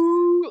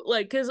 "Ooh!"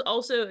 Like, because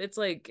also it's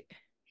like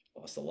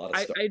Lost a lot of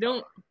star I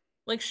don't power.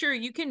 like. Sure,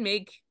 you can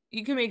make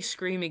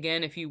Scream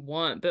again if you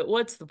want, but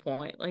what's the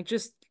point? Like,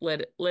 just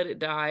let it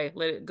die,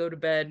 let it go to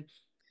bed.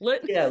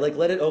 Let Yeah, like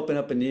let it open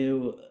up a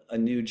new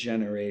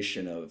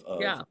generation of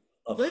yeah,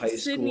 let high school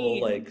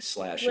Sydney like let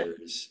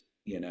slashers,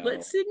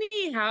 let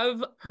Sydney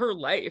have her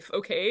life,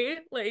 okay?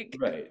 Like,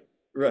 Right.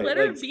 Right. let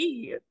her Like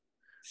be.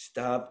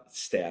 stop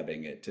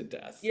stabbing it to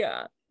death.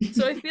 Yeah.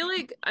 So I feel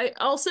like I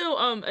also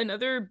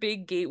another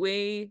big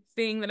gateway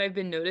thing that I've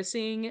been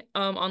noticing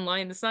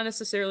online that's not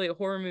necessarily a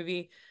horror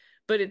movie,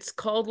 but it's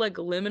called like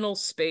liminal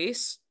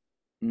space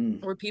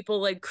Mm. where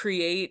people like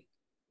create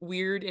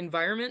weird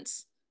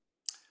environments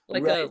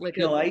Right. like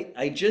a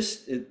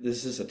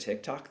This is a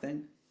TikTok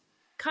thing.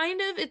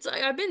 kind of it's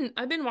I've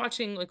been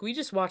watching like we'll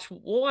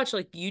watch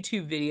like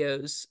YouTube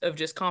videos of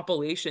just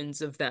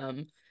compilations of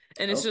them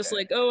and it's just Okay.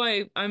 like, "Oh,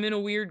 I'm in a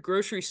weird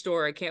grocery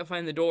store. I can't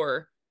find the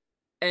door."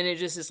 And it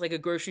just is like a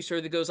grocery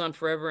store that goes on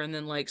forever and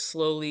then like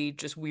slowly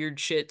just weird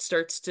shit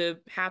starts to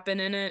happen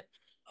in it.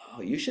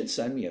 Oh, you should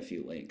send me a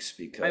few links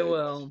I because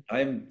will.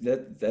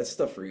 that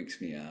stuff freaks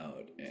me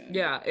out. And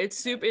Yeah, it's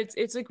super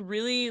it's like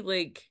really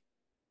like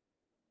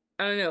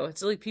I don't know,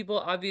 it's like people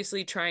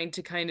obviously trying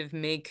to kind of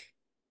make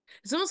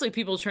it's almost like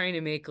people trying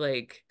to make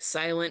like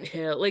Silent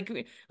Hill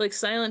like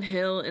Silent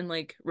Hill and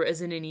like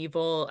Resident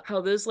Evil,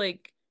 how those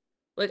like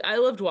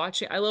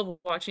I love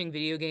watching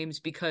video games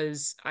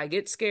because I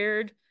get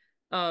scared.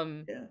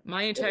 yeah,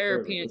 My yeah, the entire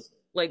hurt pan was.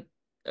 like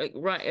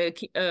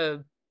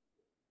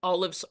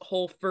Olive's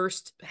whole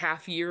first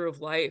half year of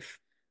life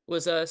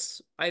was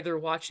us either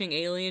watching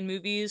Alien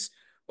movies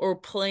or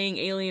playing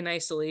Alien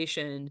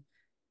Isolation,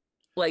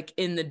 like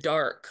in the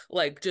dark,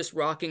 like just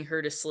rocking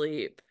her to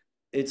sleep.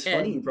 It's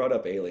funny you And brought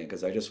up Alien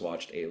because I just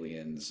watched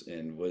Aliens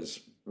and was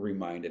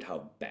reminded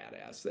how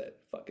badass that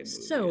fucking movie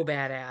so is.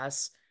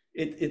 badass.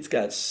 It's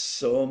got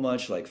so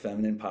much like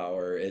feminine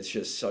power. It's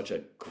just such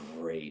a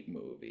great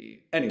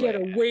movie. Get Anyway,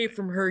 away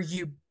from her,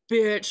 you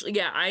bitch.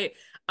 Yeah,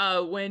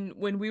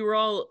 when we were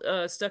all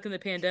stuck in the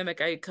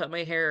pandemic, I cut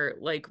my hair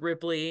like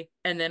Ripley,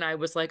 and then I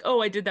was like,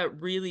 "Oh, I did that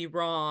really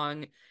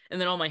wrong." And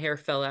then all my hair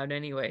fell out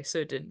anyway, so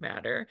it didn't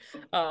matter.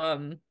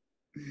 Um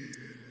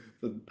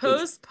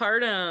that's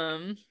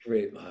Postpartum.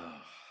 great.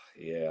 Oh,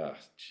 yeah,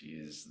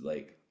 jeez.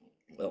 Like,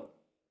 well,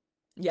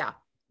 Yeah.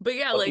 But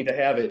yeah, lucky to like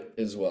have it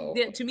as well.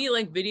 yeah, to me,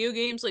 like video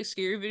games, like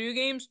scary video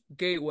games,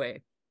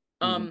 gateway.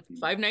 Mhm.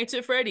 Five Nights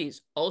at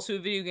Freddy's, also a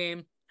video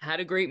game, had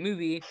a great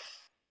movie.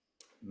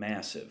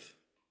 Massive.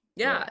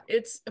 Right. Yeah,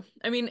 it's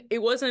I mean, it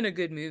wasn't a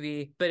good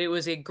movie, but it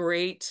was a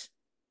great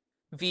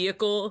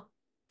vehicle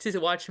to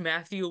watch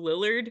Matthew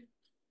Lillard.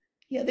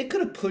 Yeah, they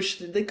could have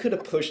pushed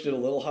it a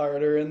little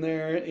harder in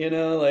there,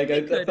 like They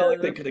I could felt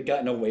like they have. could have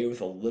gotten away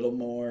with a little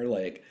more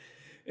like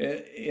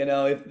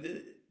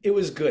if it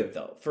was good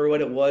though. For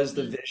what it was,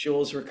 the Mhm.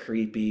 visuals were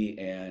creepy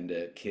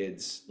and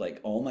kids like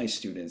all my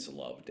students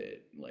loved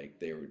it. Like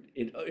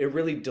it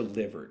really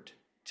delivered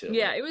to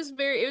Yeah, like it was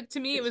to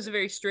me it kids. was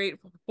very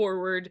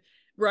straightforward.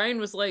 Ryan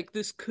was like,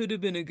 "This could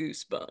have been a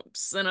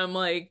Goosebumps," and I'm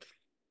like,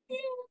 "Yeah,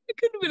 it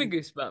could have been a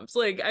Goosebumps."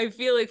 Like, I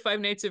feel like Five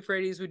Nights at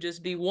Freddy's would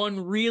just be one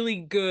really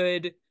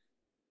good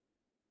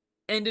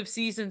end of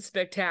season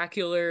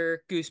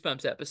spectacular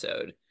Goosebumps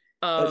episode.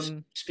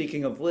 Um,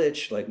 Speaking of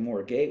which, like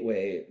more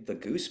Gateway, the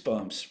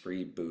Goosebumps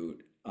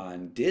reboot.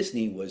 on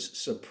Disney was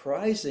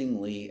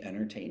surprisingly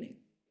entertaining.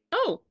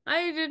 Oh,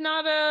 I did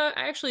not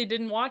I actually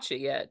didn't watch it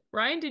yet.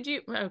 Ryan, did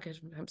you? Okay,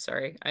 I'm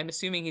sorry. I'm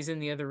assuming he's in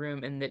the other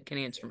room and that can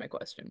answer my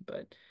question,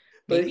 but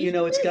But maybe he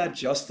it's did. got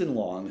Justin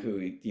Long, who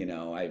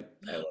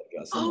I love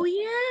Justin Oh Long,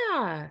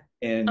 yeah.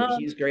 and Um,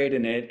 he's great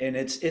in it. And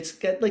it's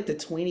got like the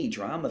tweeny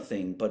drama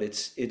thing, but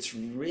it's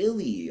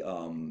really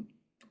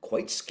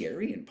quite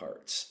scary in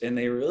parts. And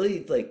they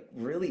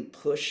really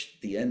push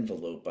the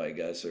envelope, I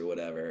guess, or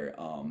whatever.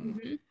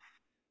 mhm.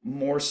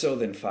 More so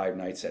than Five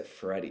Nights at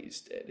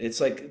Freddy's did.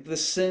 It's like the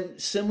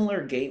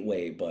similar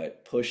gateway,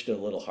 but pushed a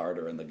little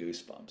harder in the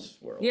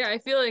Goosebumps Yeah, world. I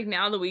feel like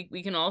now that we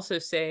can also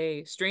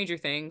say Stranger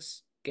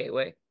Things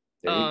Gateway.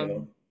 There you Um,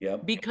 go.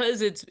 Yep.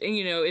 because it's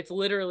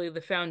literally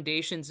the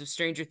foundations of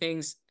Stranger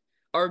Things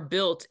are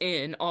built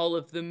in all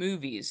of the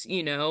movies.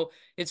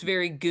 It's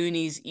very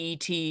Goonies,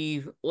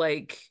 E.T.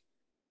 like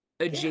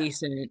Yeah.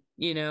 adjacent,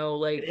 It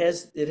like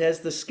has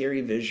the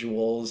scary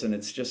visuals and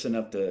it's just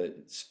enough to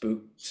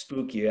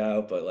spook you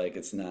out, but like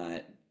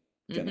gonna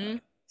hmm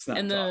it's not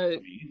And talking to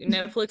the me.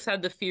 Netflix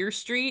had the Fear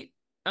Street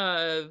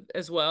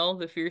as well,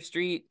 the Fear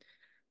Street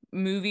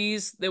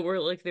movies that were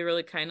like they were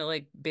like kind of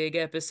like big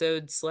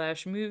episode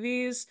slash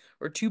movies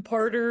or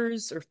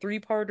two-parters or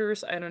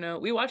three-parters. I don't know.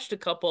 We watched a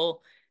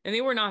couple and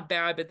they were not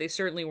bad, but they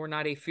certainly were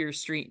not a Fear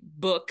Street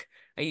book.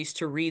 I used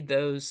to read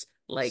those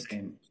like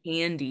Same.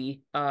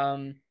 candy.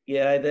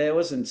 Yeah, I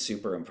wasn't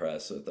super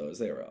impressed with those.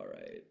 They were all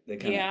right. They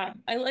kind of Yeah,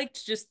 I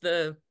liked just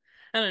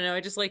I don't know,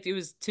 I just liked it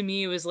was to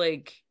me it was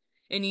like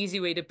an easy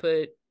way to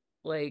put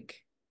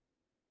like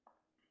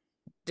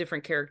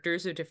different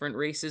characters of different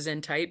races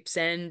and types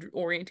and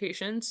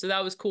orientations. So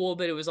that was cool,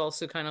 but it was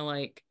also kind of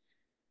like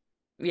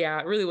yeah,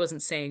 it really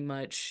wasn't saying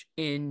much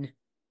in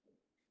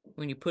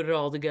when you put it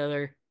all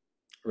together.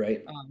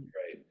 right, Um,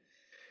 right.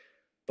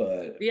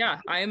 But yeah,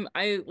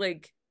 I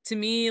like to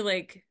me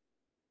like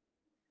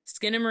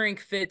Skinamarink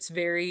fits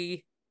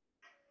very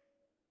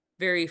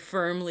very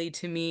firmly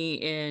to me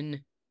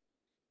in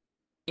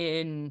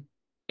in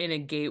a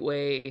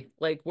gateway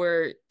like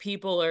where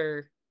people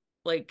are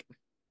like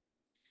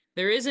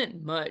there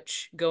isn't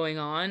much going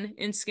on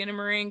in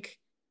Skinamarink,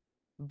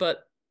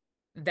 but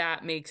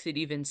that makes it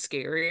even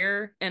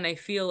scarier. And I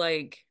feel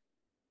like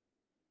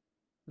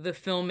the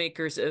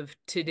filmmakers of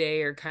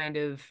today are kind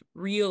of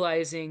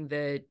realizing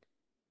that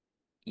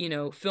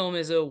film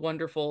is a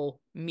wonderful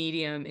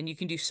medium and you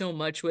can do so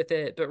much with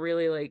it, but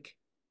really like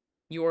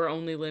you're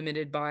only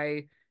limited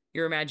by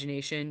your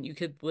imagination. You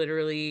could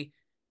literally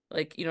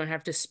like you don't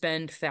have to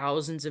spend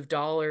thousands of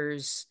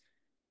dollars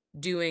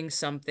doing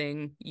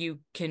something. You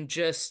can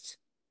just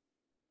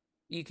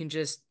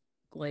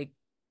like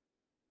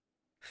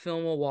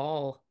film a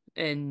wall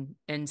and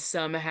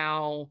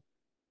somehow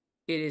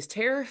it is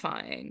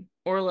terrifying.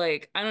 Or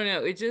like I don't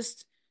know,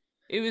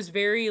 it was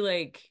very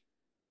like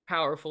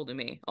powerful to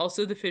me.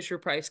 Also, the Fisher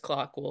Price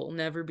clock will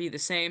never be the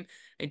same.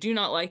 I do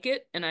not like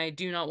it, and I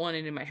do not want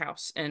it in my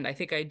house. And I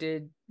think I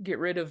did get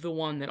rid of the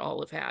one that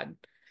Olive had.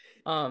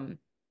 Because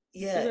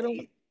yeah, I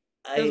don't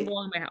doesn't I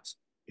belong in my house.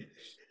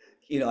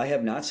 I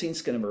have not seen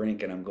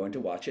Skinamarink and I'm going to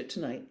watch it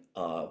tonight.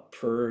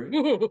 Per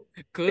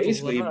Good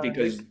Basically luck.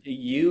 because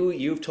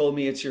you've told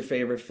me it's your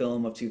favorite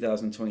film of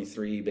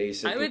 2023 I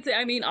basically. would say,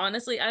 I mean,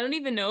 honestly, I don't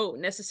even know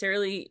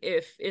necessarily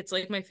if it's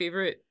like my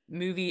favorite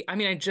movie. I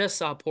mean, I just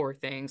saw Poor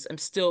Things. I'm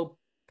still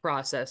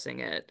processing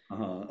it.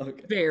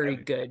 Okay. Very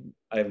good,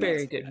 I have not very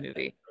seen good that yet.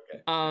 movie.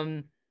 Okay.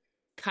 Um,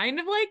 kind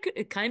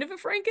of a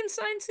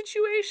Frankenstein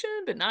situation,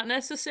 but not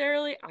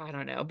necessarily. I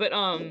don't know. But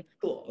Cool.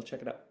 Cool. I'll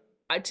check it out.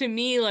 to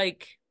me,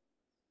 like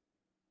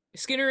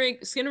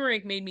Skinner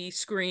made me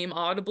scream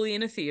audibly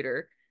in a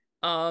theater.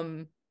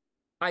 Um,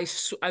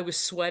 I was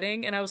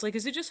sweating and I was like,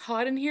 is it just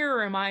hot in here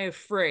or am I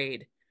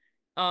afraid?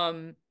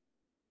 Um,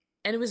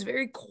 and it was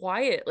very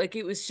quiet. Like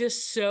it was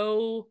just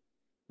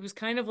it was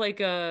kind of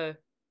like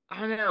I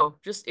don't know,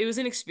 just it was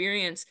an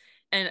experience.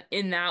 And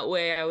in that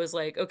way, I was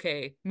like,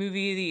 okay,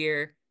 movie of the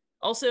year.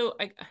 Also,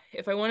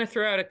 if I want to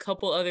throw out a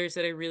couple others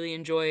that I really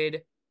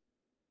enjoyed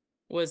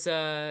was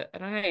I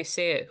don't know how you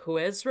say it,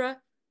 Huesera,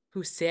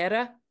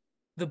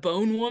 The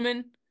Bone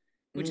Woman,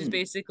 which is Mm.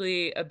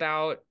 basically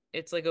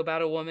it's like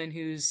about a woman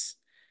who's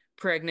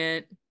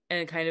pregnant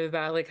and kind of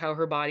about like how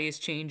her body is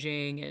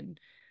changing and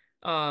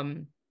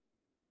um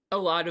a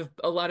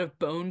lot of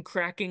bone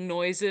cracking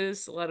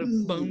noises, a lot of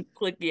Ooh. bone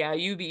click. Yeah,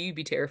 you'd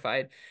be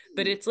terrified.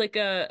 But it's like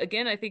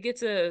again, I think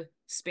it's a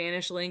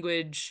Spanish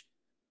language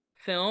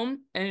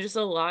film, and just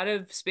a lot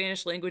of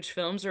Spanish language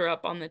films are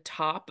up on the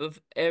top of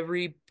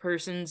every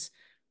person's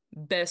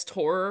best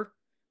horror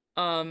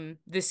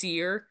this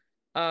year.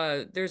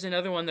 There's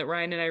another one that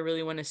Ryan and I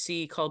really want to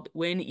see called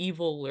When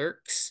Evil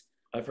Lurks.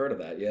 I've heard of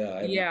that. Yeah,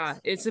 I have not Yeah,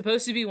 seen it's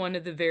supposed to be one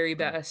of the very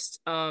that. best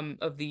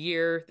of the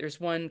year. There's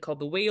one called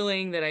The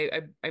Wailing that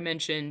I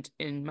mentioned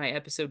in my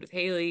episode with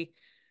Haley.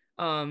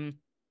 Um,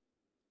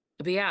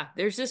 but yeah,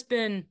 there's just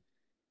been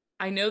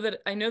I know that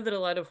a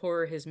lot of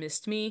horror has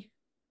missed me,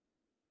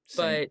 Same.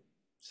 but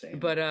Same.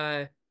 but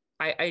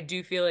I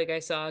do feel like I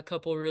saw a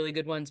couple really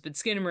good ones, but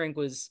Skinamarink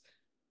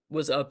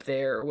was up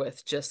there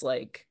with just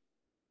like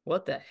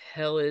what the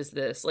hell is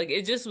this? Like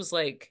it just was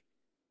like,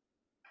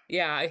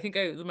 yeah, I think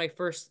I my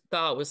first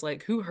thought was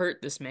like, who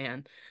hurt this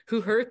man?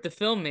 Who hurt the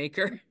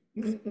filmmaker?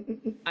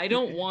 I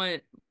don't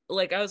want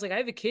like I was like, I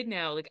have a kid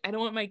now. Like I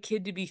don't want my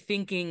kid to be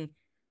thinking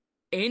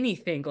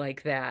anything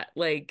like that.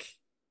 Like,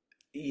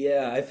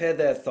 Yeah, I've had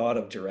that thought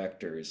of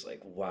directors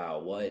like, wow,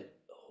 what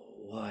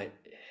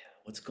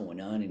what's going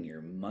on in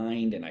your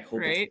mind? And I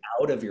hope it's right?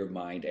 out of your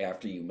mind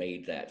after you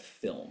made that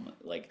film.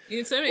 Like,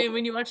 And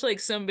when you watch like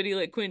somebody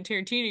like Quentin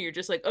Tarantino, you're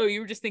just like, oh,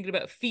 you were just thinking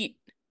about feet.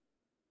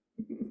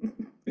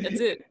 That's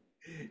it.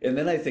 and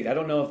then I think, I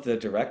don't know if the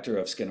director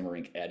of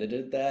Skinamarink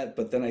edited that,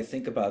 but then I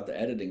think about the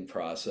editing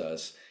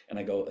process and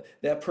I go,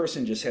 that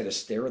person just had to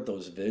stare at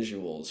those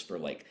visuals for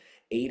like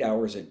 8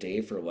 hours a day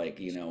for like,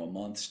 a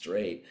month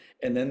straight.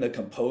 And then the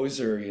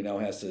composer,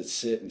 has to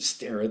sit and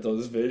stare at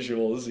those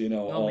visuals,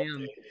 Oh all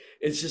man. day.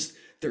 It's just,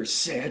 they're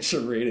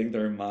saturating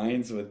their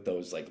minds with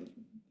those like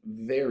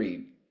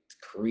very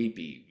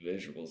creepy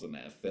visuals in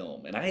that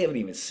film. And I haven't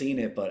even seen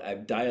it, but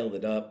I've dialed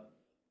it up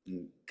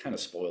and kind of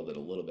spoiled it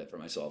a little bit for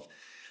myself.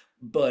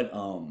 But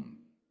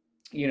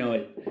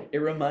it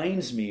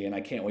reminds me, and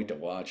I can't wait to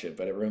watch it,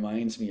 but it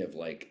reminds me of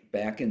like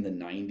back in the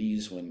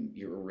 90s when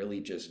you were really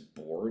just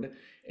bored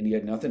and you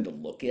had nothing to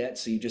look at,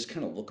 so you just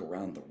kind of look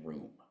around the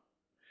room.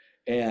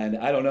 And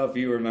I don't know if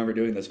you remember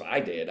doing this, but I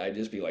did. I'd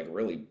just be like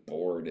really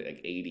bored, like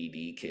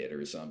ADD kid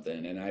or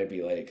something, and I'd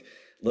be like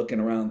looking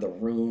around the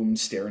room,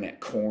 staring at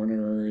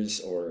corners,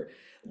 or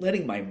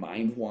letting my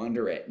mind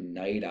wander at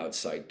night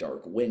outside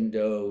dark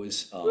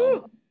windows.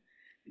 Woo.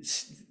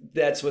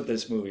 That's what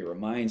this movie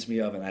reminds me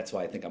of, and that's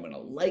why I think I'm gonna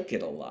like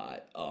it a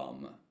lot.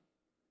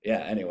 Yeah,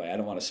 anyway, I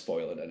don't want to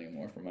spoil it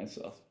anymore for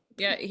myself.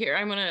 Yeah, here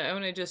I'm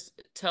gonna just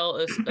tell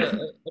us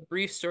a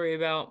brief story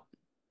about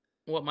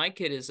what my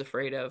kid is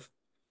afraid of.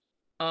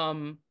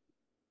 Um,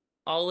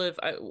 Olive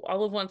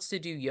wants to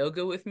do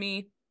yoga with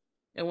me,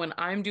 and when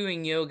I'm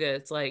doing yoga,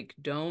 it's like,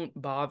 don't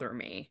bother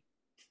me.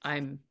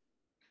 I'm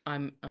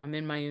I'm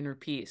in my inner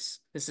peace.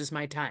 This is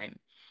my time.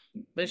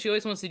 But she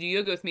always wants to do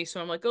yoga with me,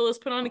 so I'm like, oh, let's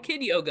put on a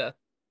kid yoga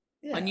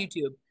on Yeah.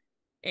 YouTube.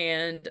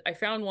 And I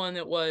found one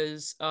that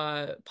was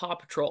Paw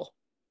Patrol.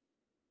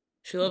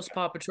 She loves Okay.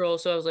 Paw Patrol,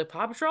 so I was like,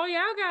 Paw Patrol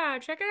yoga,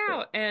 check it Yeah.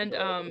 out. And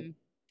Adorable.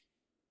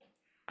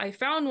 I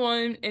found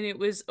one and it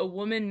was a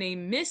woman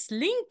named Miss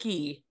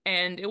Linky.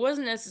 And it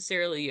wasn't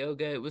necessarily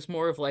yoga, it was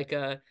more of like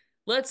a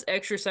let's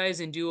exercise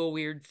and do a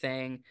weird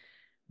thing.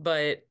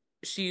 But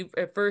she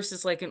at first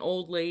is like an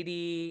old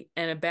lady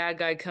and a bad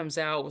guy comes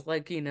out with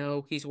like,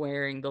 he's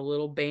wearing the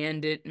little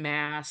bandit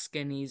mask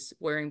and he's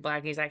wearing black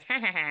and he's like, ha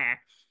ha ha.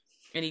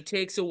 And he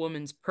takes a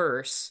woman's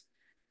purse.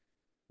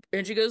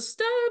 And she goes,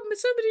 stop,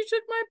 somebody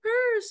took my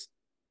purse.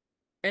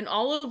 And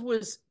Olive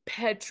was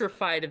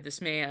petrified of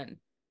this man.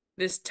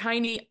 This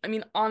tiny, I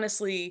mean,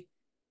 honestly,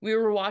 we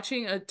were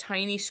watching a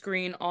tiny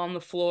screen on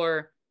the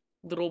floor,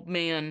 little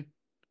man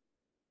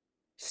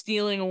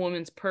stealing a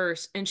woman's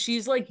purse, and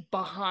she's like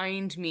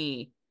behind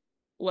me.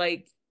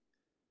 Like,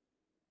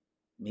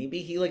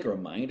 Maybe he like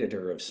reminded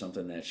her of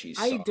something that she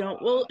I saw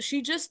don't, well,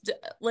 she just, in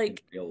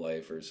like, real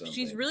life or she's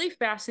something. really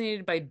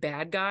fascinated by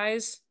bad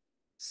guys.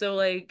 So,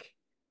 like,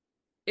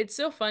 it's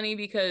so funny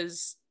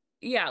because,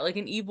 yeah, like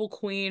an evil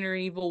queen or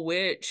an evil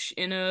witch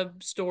in a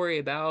story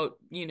about,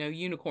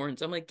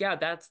 unicorns. I'm like, yeah,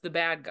 that's the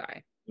bad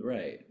guy.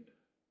 Right.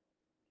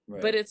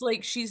 But Right. it's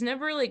like she's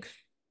never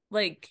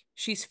like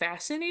she's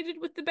fascinated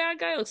with the bad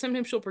guy. Like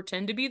sometimes she'll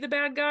pretend to be the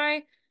bad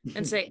guy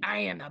and say, I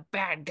am the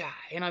bad guy.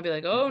 And I'll be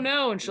like, oh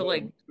no. And she'll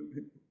like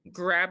Whoa.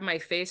 grab my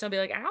face. I'll be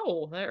like,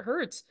 ow, that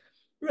hurts.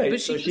 But Right. she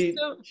So was she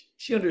so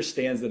she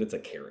understands that it's a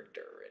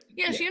character. And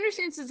yeah, yeah. she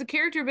understands it's a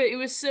character, but it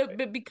was so Right.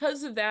 but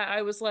because of that,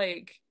 I was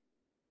like,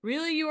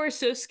 really, you are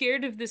so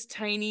scared of this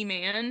tiny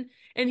man?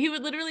 And he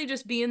would literally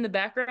just be in the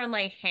background,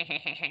 like,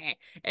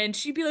 and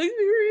she'd be like,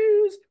 there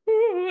he is.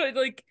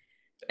 Like,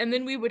 and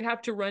then we would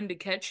have to run to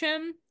catch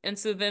him. And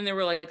so then there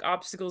were like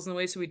obstacles in the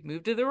way. So we'd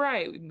move to the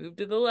right, we'd move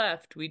to the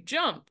left, we'd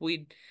jump,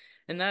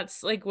 and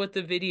that's like what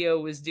the video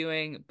was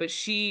doing. But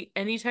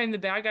anytime the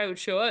bad guy would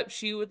show up,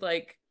 she would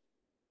like,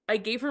 I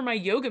gave her my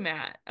yoga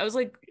mat. I was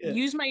like, Yeah.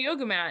 use my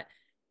yoga mat.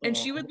 And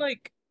she would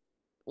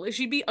Oh.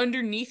 she'd be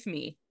underneath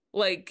me.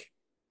 Like,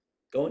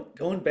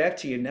 Going back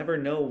to, you never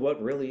know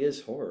what really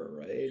is horror,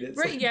 right? It's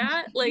right, like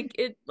yeah.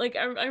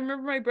 I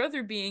remember my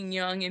brother being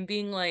young and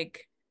being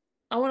like,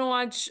 I want to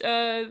watch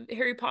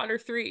Harry Potter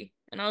 3.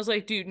 And I was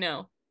like, dude,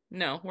 no.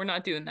 No, we're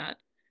not doing that.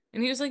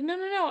 And he was like, no,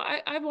 no, no.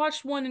 I've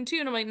watched 1 and 2.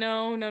 And I'm like,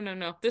 no, no, no,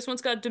 no. This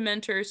one's got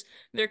Dementors.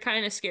 They're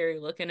kind of scary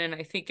looking, and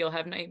I think you'll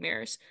have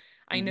nightmares.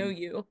 I know Mhm.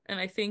 you,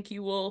 and I think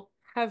you will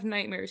have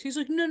nightmares. He's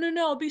like, no, no,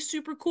 no. I'll be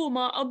super cool,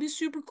 Ma. I'll be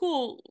super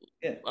cool.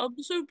 Yeah. I'll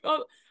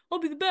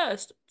be the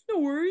best. No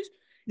worries.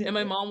 Yeah. And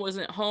my mom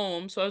wasn't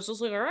home, so I was just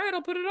like, all right,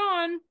 I'll put it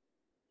on.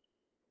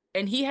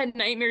 And he had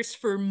nightmares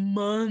for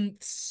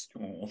months.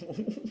 Oh.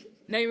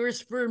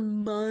 Nightmares for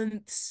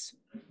months.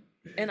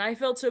 And I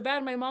felt so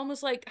bad. My mom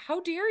was like,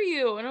 how dare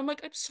you? And I'm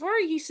like, I'm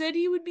sorry. He said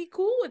he would be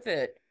cool with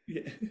it.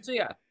 Yeah. So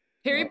yeah,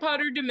 Harry Oh.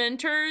 Potter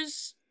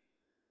Dementors.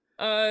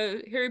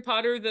 Harry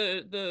Potter,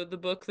 the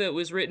book that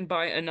was written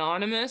by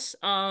Anonymous.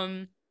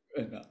 No,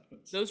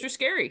 Those are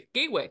scary.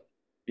 Gateway.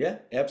 yeah,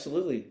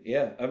 absolutely.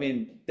 Yeah, I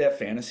mean that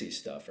fantasy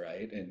stuff,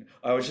 right? And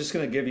I was just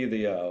gonna give you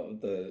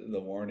the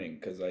warning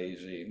because I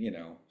usually,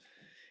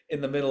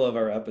 in the middle of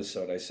our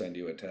episode, I send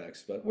you a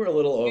text, but we're a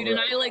little Dude, over and our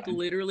I like time.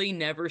 literally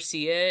never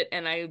see it,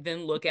 and I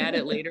then look at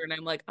it later and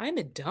I'm like, I'm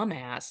a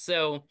dumbass.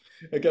 So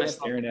I I kept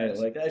staring at it apologize.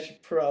 like I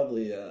should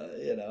probably,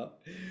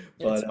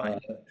 It's but fine.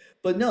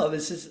 no,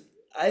 this is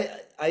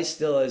I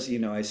still, as you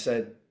know, I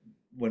said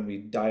when we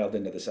dialed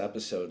into this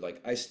episode,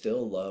 like I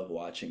still love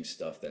watching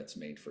stuff that's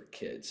made for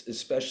kids,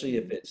 especially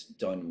if Mhm. it's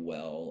done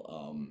well.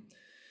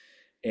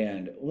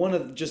 And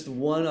just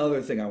one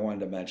other thing I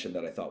wanted to mention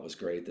that I thought was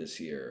great this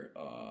year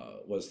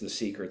was the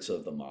Secrets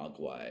of the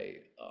Mogwai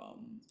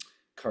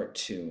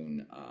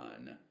cartoon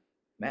on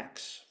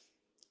Max,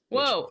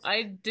 which Whoa,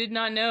 I did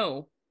not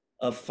know.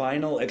 a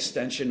final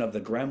extension of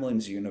the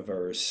Gremlins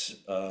universe,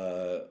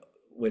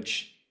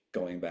 which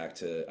going back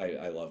to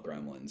I love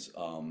Gremlins,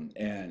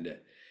 and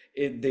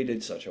they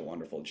did such a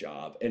wonderful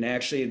job. And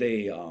actually,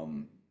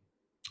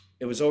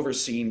 it was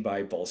overseen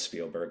by both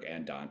Spielberg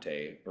and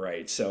Dante,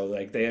 right? So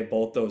like they had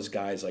both those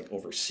guys like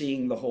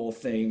overseeing the whole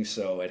thing,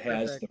 so it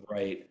has Perfect. the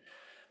right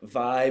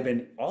vibe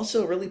and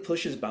also really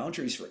pushes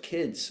boundaries for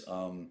kids.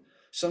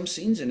 Some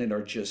scenes in it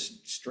are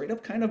just straight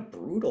up kind of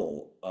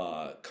brutal,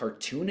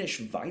 cartoonish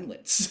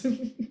violence.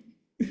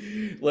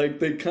 Like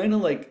they kind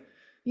of like,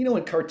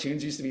 when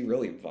cartoons used to be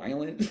really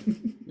violent,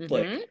 Mm-hmm.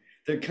 like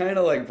they're kind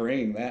of like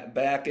bringing that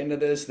back into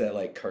this, that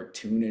like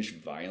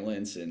cartoonish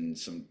violence and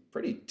some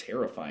pretty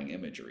terrifying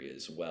imagery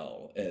as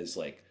well as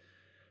like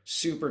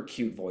super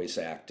cute voice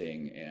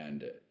acting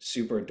and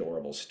super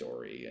adorable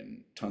story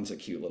and tons of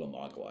cute little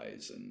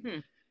mogwais and Hmm.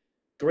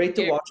 great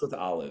to Yeah, watch with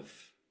Olive.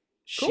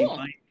 She cool.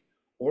 might,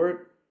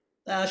 or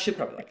she'd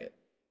probably like it.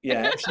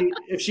 Yeah,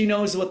 if she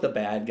knows what the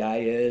bad guy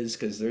is,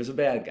 because there's a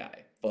bad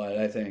guy. But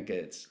I think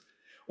it's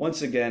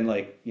once again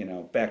like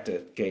back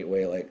to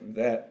Gateway, like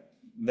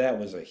that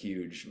was a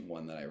huge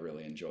one that I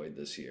really enjoyed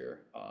this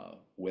year,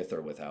 with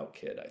or without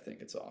kid. I think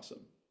it's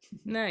awesome.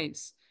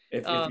 Nice.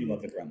 If you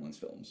love Um, the Gremlins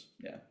films,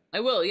 yeah, I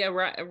will. Yeah,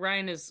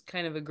 Ryan is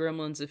kind of a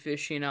Gremlins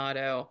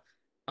aficionado.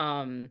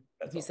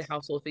 that's He's a awesome.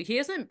 household. He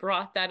hasn't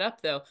brought that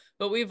up though,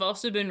 but we've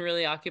also been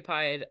really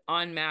occupied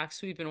on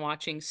Max. We've been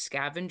watching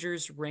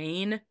Scavenger's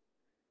Reign.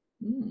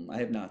 I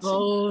have not seen that.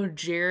 Oh,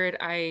 Jared,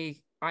 I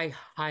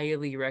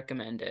highly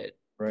recommend it.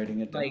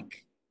 Writing it down.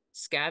 Like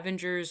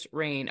Scavenger's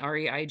Reign,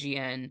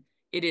 Reign.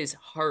 It is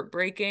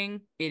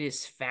heartbreaking. It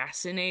is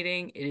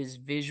fascinating. It is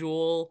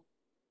visual.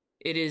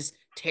 It is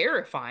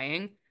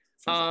terrifying.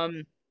 Sounds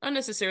awesome. Not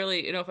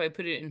necessarily, if I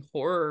put it in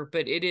horror,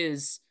 but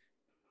it's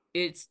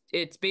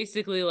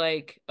basically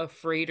like a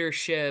freighter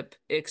ship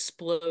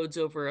explodes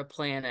over a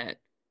planet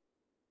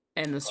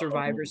and the Oh,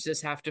 survivors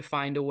just have to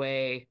find a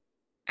way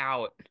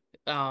out.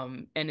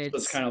 And so it's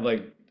it's kind of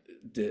like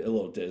a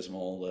little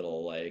dismal,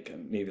 little like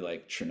maybe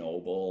like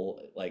Chernobyl,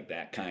 like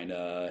that kind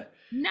of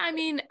No, I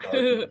mean, I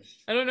darkness.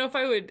 don't know if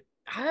I would.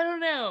 I don't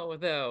know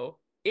though.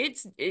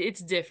 It's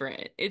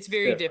different. It's It's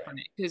very different.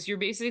 different because you're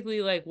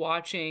basically like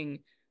watching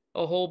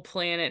a whole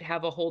planet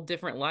have a whole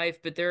different life,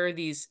 but there are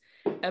these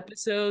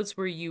episodes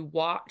where you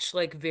watch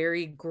like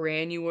very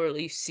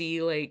granularly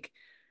see like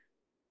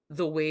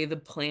the way the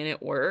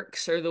planet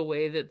works or the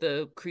way that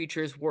the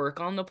creatures work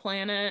on the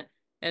planet.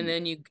 And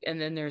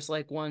then there's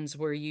like ones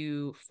where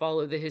you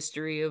follow the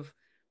history of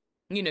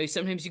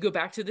sometimes you go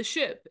back to the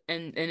ship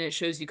and it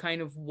shows you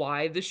kind of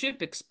why the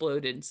ship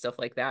exploded and stuff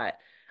like that.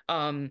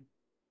 Um,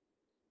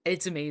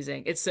 it's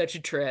amazing. It's such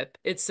a trip.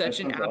 It's That such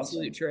an sounds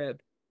absolute awesome.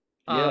 trip.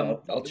 Yeah,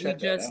 I'll We check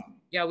that just out.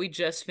 yeah, we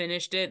just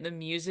finished it. The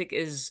music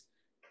is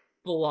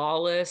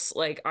flawless.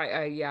 Like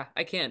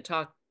I can't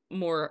talk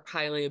more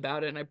highly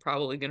about it, and I'm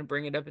probably gonna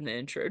bring it up in the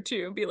intro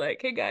too and be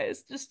like, hey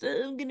guys, just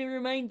I'm gonna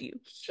remind you.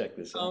 Check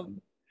this out.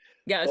 Um,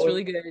 yeah, it's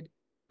really Oh, good.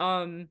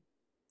 Um,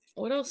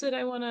 what else did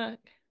I wanna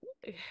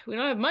we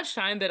don't have much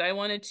time, but right. I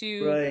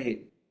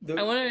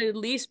want to at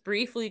least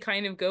briefly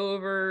kind of go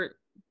over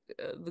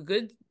the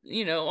good,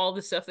 all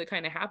the stuff that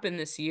kind of happened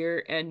this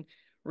year. And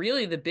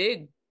really, the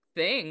big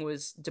thing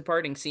was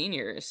departing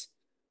seniors.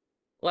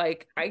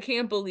 Like, I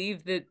can't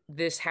believe that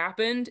this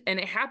happened. And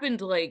it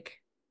happened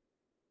like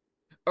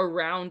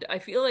around, I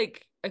feel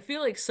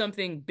like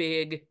something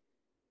big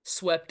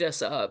swept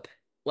us up,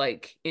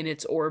 like in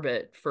its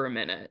orbit for a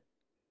minute.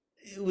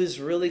 It was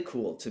really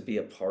cool to be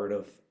a part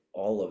of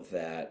all of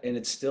that, and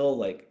it's still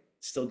like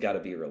still got to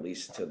be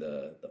released to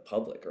the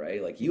public,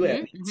 right? Like you Hmm.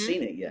 haven't even Hmm.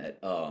 seen it yet.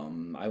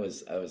 I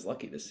was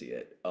lucky to see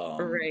it.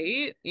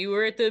 Right? You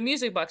were at the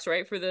Music Box,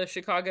 right, for the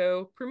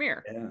Chicago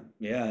premiere. Yeah,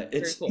 yeah, Very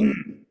it's cool.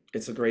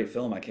 it's a great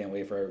film. I can't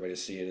wait for everybody to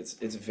see it.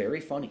 It's very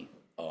funny.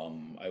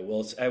 I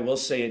will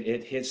say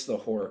it hits the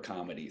horror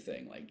comedy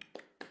thing like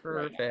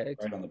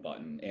Perfect. right on the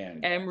button,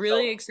 and And I'm so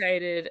really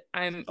excited.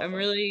 so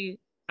funny.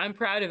 I'm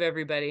proud of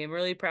everybody. I'm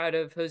really proud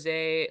of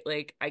Jose.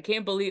 Like I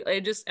can't believe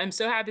I'm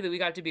so happy that we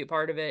got to be a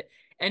part of it.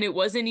 And it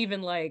wasn't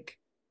even like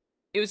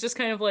it was just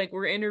kind of like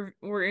we're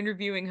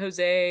interviewing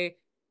Jose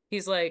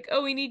he's like,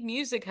 "Oh, we need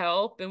music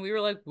help." And we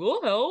were like,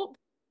 "We'll help."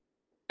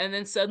 And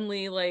then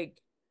suddenly like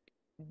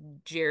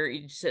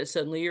Jerry says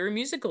suddenly you're a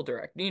musical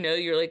director.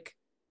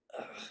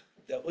 Ugh,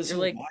 that was You're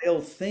a like,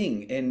 wild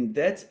thing. And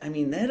that's, I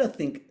mean, that I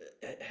think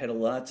had a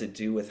lot to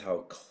do with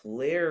how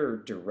Claire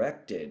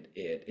directed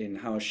it and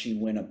how she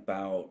went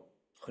about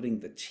putting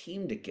the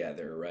team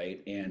together,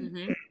 right? And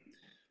mm-hmm,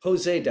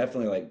 Jose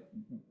definitely like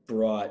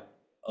brought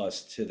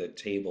us to the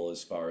table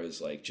as far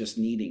as like just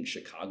needing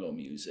Chicago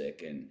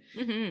music. And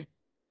mm-hmm.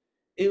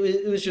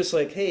 it was just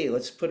like, hey,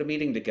 let's put a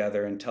meeting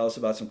together and tell us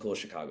about some cool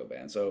Chicago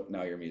bands. So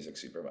now you're music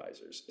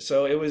supervisors.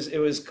 So it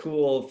was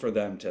cool for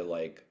them to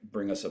like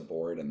bring us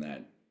aboard in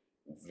that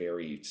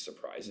very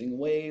surprising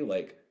way.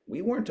 Like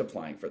we weren't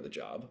applying for the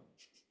job,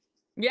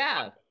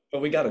 Yeah.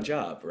 but we got a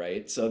job,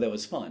 right? So that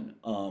was fun.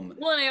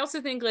 Well, and I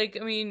also think like,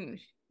 I mean,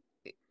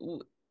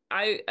 w-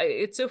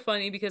 it's so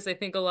funny because I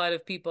think a lot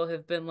of people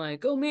have been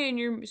like, "Oh man,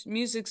 your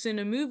music's in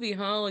a movie,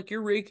 huh? Like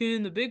you're raking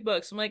in the big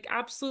bucks." I'm like,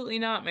 "Absolutely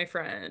not, my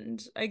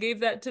friend. I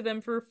gave that to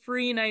them for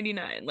free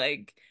 99."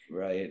 Like,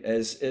 Right,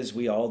 as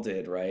we all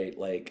did, right?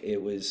 Like it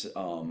was,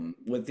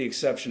 with the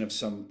exception of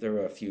some, there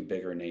were a few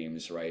bigger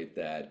names, right,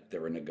 that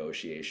there were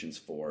negotiations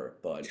for,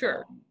 but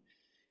sure.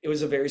 it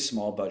was a very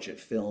small budget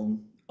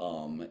film,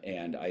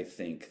 and I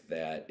think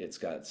that it's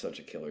got such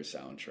a killer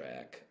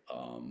soundtrack,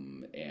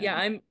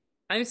 Yeah, and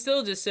I'm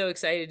still just so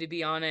excited to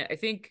be on it. I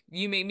think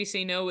You Make Me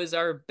Say No is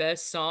our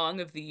best song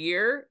of the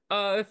year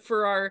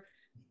for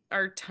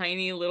our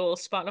tiny little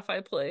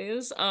Spotify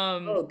plays.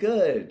 oh,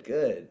 good,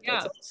 good,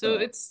 that's Yeah, so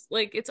awesome. it's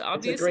like it's It's a great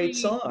obviously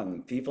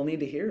song. People need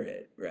to hear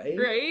it, right?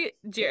 right.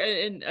 Yeah,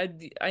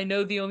 And I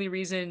know the only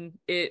reason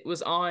it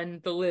was on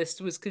the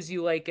list was because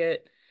you like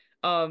it.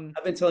 Um,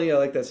 I've been telling you I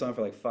like that song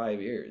for like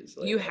 5 years.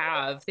 you Like,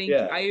 have. Think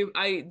yeah,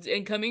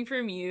 and coming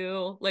from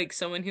you, like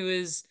someone who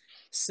is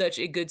such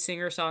a good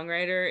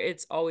singer-songwriter,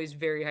 it's always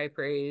very high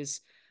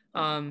praise.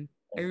 oh,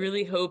 I well,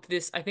 really hope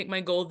I think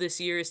my goal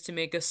this year is to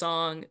make a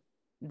song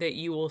that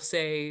you will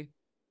say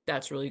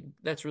that's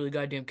really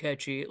goddamn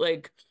catchy.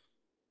 Like,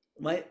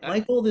 my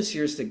goal this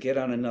year is to get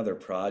on another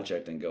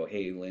project and go,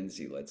 hey,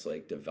 Lindsey, let's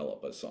like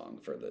develop a song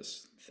for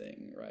this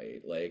thing,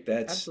 right? Like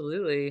that's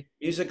absolutely.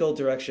 musical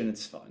direction.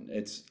 It's fun.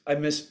 I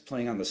miss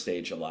playing on the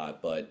stage a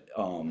lot, but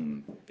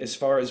as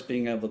far as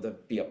being able to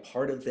be a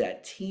part of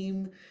that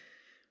team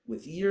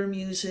with your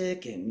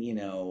music and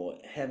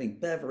having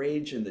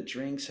beverage and the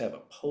drinks have a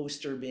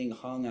poster being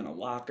hung on a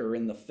locker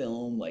in the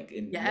film, like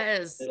in right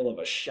in the Yes. middle of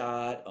a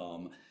shot.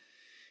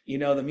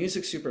 The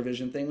music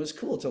supervision thing was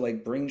cool to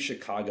like bring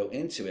Chicago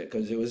into it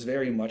because it was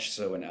very much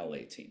so an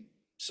LA team.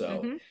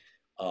 So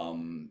Hmm.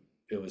 um,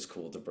 it was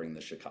cool to bring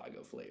the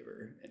Chicago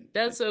flavor and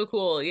That's so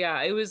cool.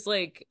 Yeah, it was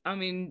like, I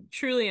mean,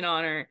 truly an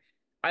honor.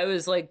 I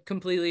was like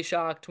completely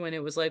shocked when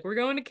it was like, we're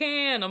going to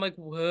Cannes. I'm like,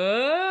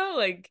 what?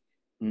 Like,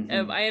 hmm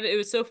it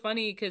was so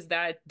funny because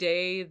that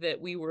day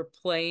that we were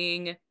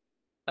playing,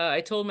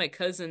 I told my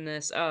cousin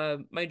this,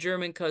 my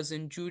German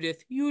cousin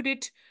Judith,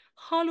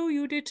 hello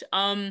Judith.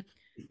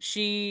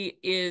 She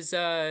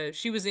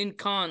was in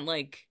Cannes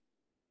like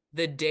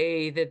the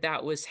day that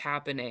that was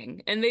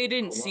happening. And they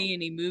didn't Oh wow. see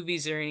any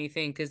movies or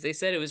anything because they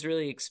said it was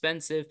really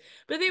expensive,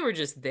 but they were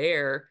just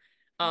there.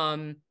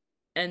 Um,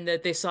 and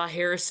that they saw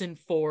Harrison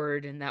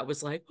Ford, and that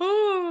was like,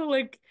 oh,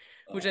 like,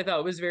 which I Oh,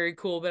 thought was very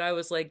cool. But I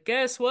was like,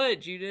 guess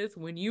what, Judith?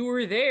 When you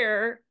were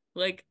there,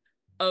 like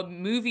a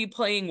movie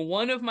playing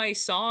one of my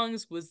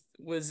songs was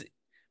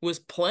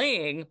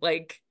playing,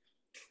 like,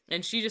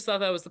 and she just thought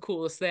that was the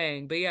coolest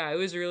thing. But yeah, it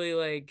was really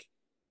like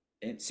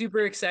and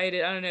super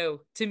excited. I don't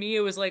know. To me,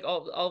 it was like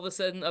all of a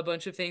sudden a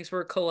bunch of things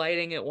were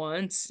colliding at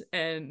once.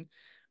 And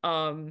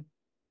um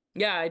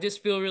yeah, I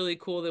just feel really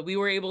cool that we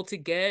were able to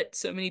get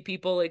so many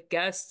people like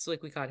guests.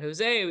 Like we got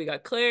Jose, we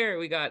got Claire,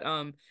 we got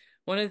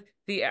one of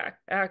the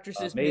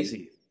actresses,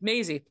 Maisie.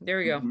 Maisie. There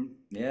we go.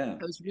 Yeah,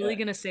 I was yeah. really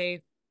gonna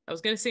say I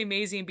was gonna say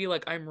Maisie and be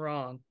like, I'm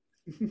wrong.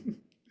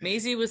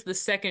 Maisie was the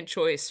second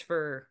choice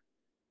for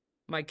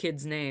my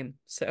kid's name.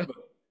 So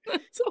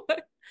that's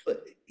what.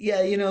 But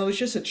yeah, it was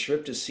just a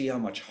trip to see how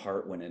much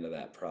heart went into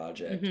that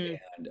project. Hmm.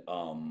 And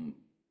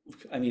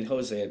I mean,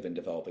 Jose had been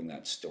developing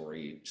that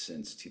story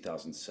since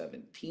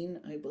 2017,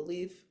 I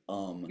believe.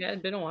 Yeah,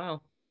 it'd been a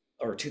while.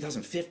 Or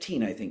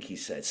 2015, I think he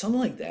said. Something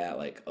like that.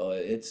 Like,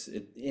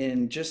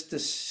 and just to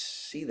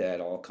see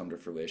that all come to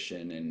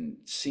fruition and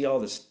see all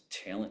this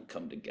talent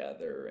come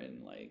together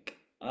and like,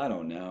 I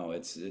don't know,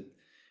 it's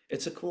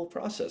a cool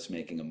process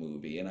making a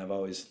movie, and I've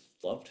always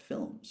loved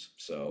films.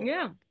 So,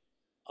 Yeah.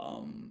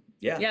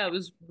 yeah. Yeah, it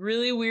was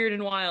really weird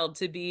and wild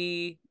to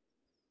be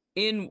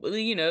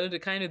to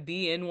kind of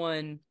be in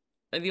one.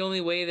 The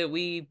only way that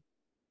we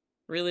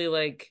really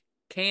like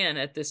can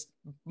at this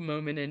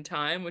moment in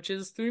time, which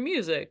is through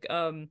music.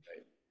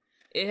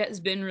 It has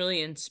been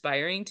really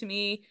inspiring to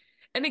me.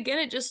 And again,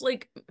 it just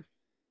like,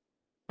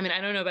 I mean, I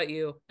don't know about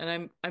you,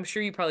 and I'm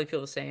sure you probably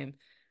feel the same,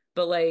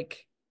 but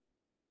like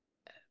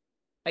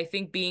I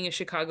think being a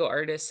Chicago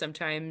artist,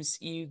 sometimes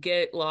you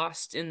get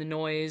lost in the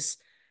noise.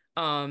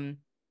 Um,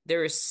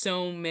 there are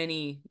so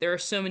many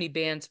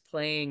bands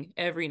playing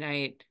every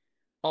night,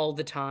 all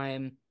the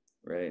time.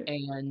 Right.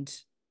 and,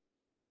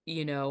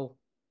 you know,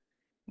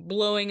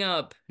 blowing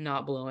up,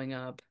 not blowing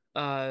up,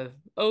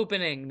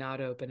 opening,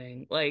 not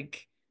opening.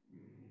 Like,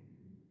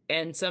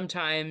 and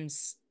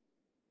sometimes,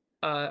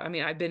 I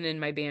mean, I've been in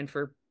my band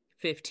for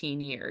 15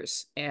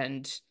 years,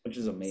 and Which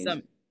is amazing.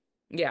 some,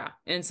 yeah,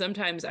 and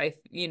sometimes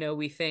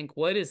we think,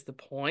 what is the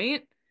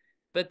point?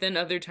 But then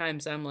other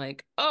times I'm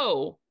like,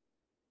 oh,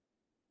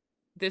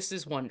 this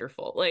is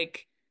wonderful.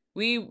 Like,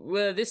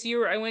 this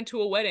year I went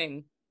to a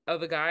wedding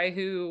of a guy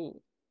who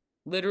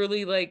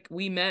literally, like,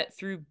 we met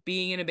through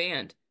being in a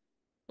band.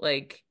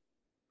 Like,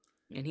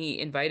 and he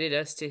invited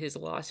us to his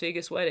Las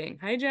Vegas wedding.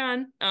 Hi,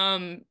 John.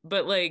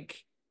 But like,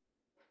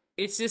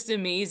 it's just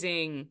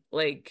amazing.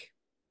 Like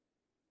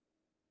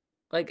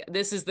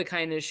this is the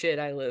kind of shit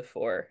I live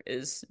for,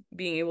 is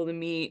being able to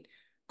meet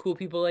cool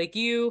people like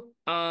you,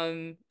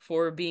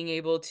 for being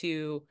able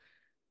to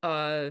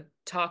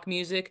talk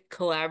music,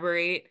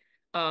 collaborate.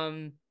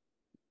 Um,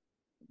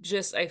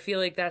 just I feel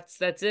like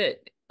that's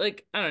it.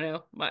 Like, I don't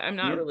know. I'm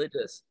not Yeah.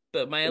 religious,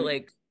 but my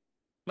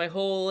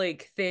whole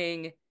like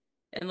thing,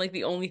 and like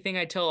the only thing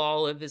I tell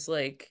Olive is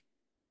like,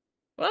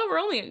 well, we're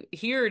only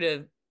here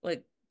to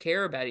like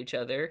care about each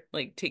other,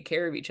 like take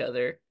care of each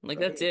other. Like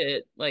that's Right.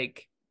 it.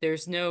 Like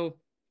there's no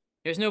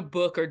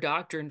book or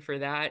doctrine for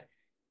that.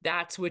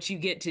 That's what you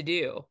get to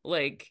do.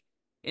 Like,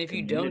 and if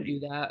you don't do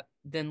Community. that,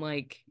 then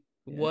like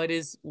Yeah. what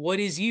is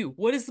you?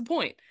 What is the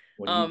point?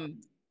 What do you,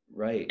 Um,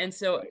 right. and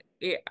so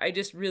Right. I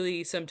just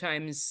really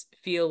sometimes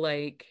feel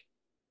like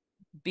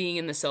being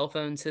in the cell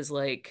phones has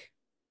like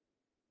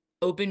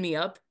opened me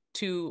up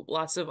to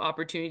lots of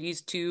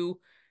opportunities to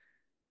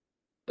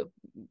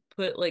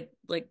put like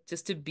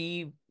just to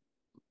be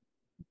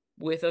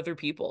with other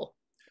people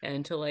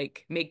and to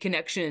like make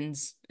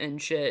connections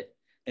and shit.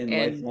 And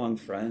And lifelong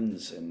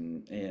friends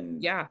and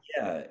yeah.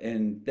 yeah,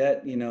 and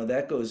that,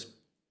 that goes,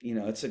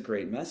 it's a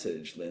great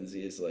message,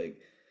 Lindsay, is like,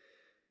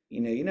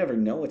 you never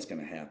know what's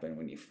going to happen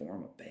when you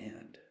form a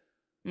band.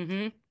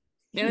 hmm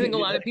And I think a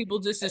lot of people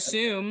just Yeah.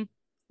 assume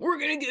we're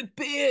gonna get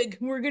big,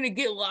 we're gonna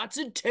get lots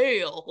of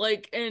tail.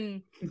 Like,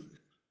 and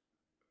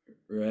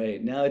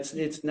Right. Now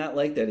it's not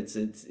like that.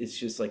 It's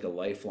just like a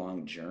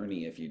lifelong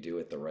journey if you do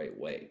it the right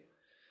way.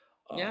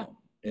 yeah,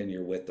 And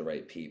you're with the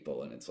right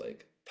people, and it's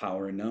like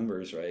power in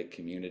numbers, right?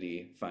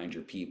 Community, find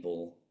your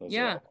people. Those are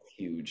yeah. all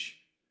huge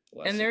And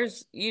lessons.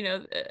 there's,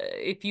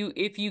 if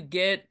you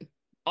get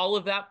all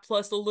of that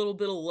plus a little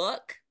bit of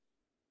luck,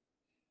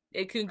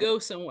 it can go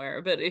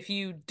somewhere. But if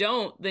you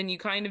don't, then you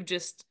kind of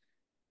just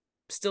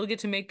still get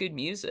to make good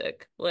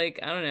music. Like,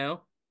 I don't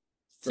know.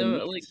 For me,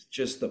 So like, it's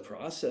just the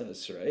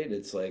process, right?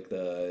 It's like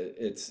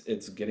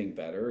it's getting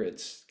better,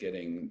 it's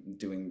getting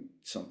doing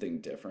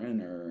something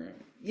different, or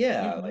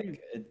yeah, mhm.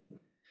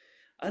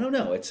 I don't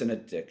know, it's an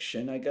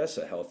addiction, I guess,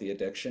 a healthy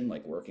addiction,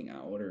 like working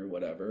out or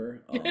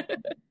whatever.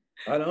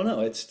 I don't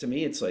know. It's to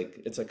me, it's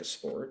like a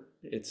sport.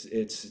 It's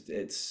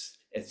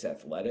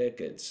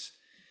athletic.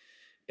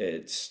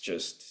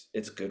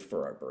 It's good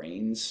for our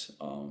brains.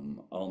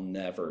 I'll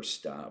never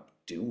stop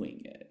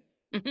doing it.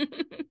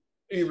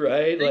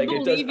 Right? I Like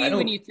it does. believe you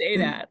when you say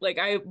that. Like,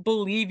 I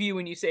believe you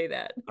when you say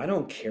that. I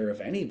don't care if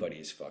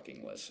anybody's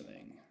fucking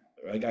listening.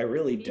 Like I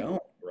really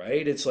don't,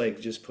 right? It's like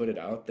just put it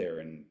out there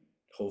and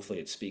hopefully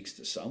it speaks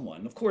to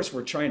someone. Of course,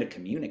 we're trying to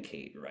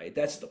communicate, right?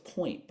 That's the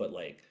point. But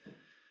like,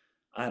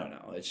 I don't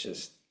know. It's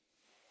just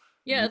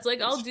Yeah, it's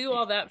music like I'll is do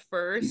all that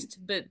first,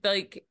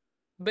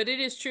 but it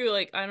is true.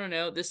 Like, I don't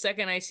know. The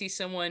second I see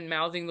someone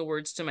mouthing the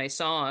words to my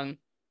song,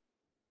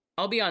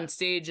 I'll be on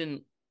stage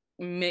and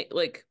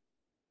like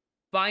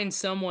find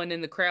someone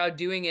in the crowd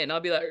doing it, and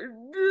I'll be like,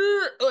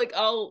 "Grr," like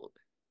I'll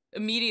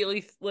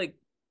immediately like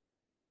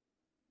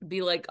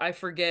be like, I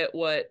forget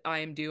what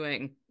I'm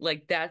doing.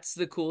 Like, that's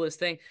the coolest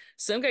thing.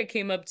 Some guy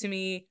came up to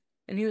me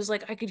and he was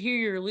like, I could hear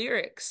your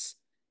lyrics.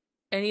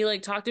 And he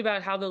like talked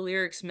about how the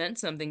lyrics meant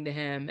something to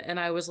him. And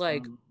I was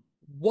like, um,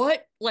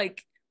 what?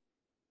 Like,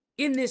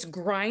 in this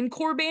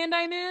grindcore band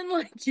I'm in,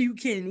 like, you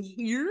can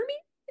hear me?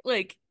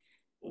 Like,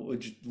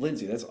 which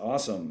Lindsay, that's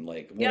awesome.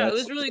 Like, well, yeah, it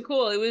that's was really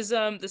cool. It was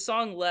the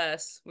song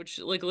Less, which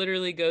like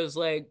literally goes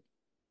like,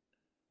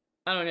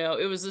 I don't know.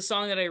 It was the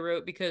song that I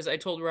wrote because I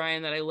told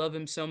Ryan that I love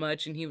him so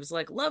much, and he was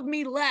like, "Love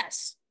me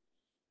less."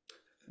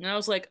 And I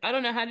was like, I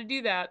don't know how to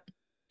do that.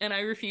 And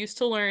I refused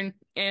to learn.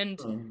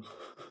 um,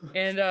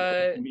 And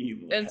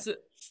me and last. so,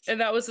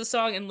 and that was the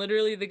song. And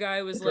literally the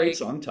guy A was great like,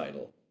 song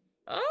title.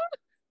 oh,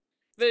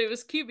 but it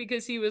was cute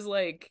because he was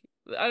like,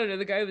 I don't know,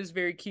 the guy was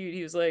very cute.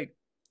 He was like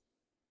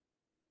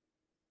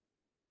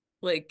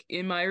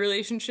in my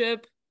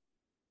relationship,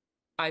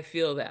 I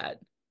feel that.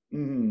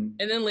 Mm.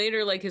 And then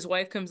later, like his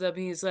wife comes up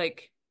and he's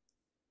like,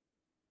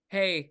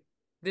 hey,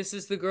 this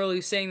is the girl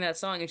who sang that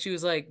song. And she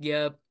was like,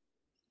 yep,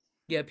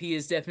 yep, he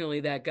is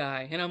definitely that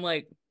guy. And I'm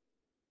like,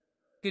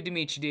 good to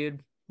meet you,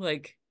 dude.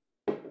 Like,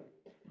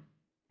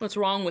 what's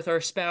wrong with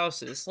our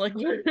spouses? Like,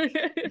 that's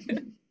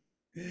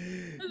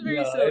No, very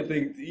I silly.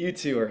 think you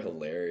two are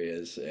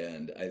hilarious,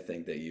 and I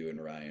think that you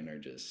and Ryan are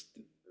just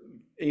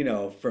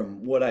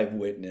from what I've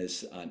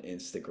witnessed on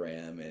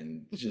Instagram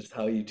and just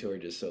how you two are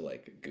just so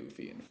like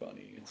goofy and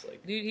funny. It's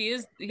like Dude, he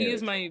is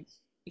character. my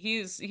he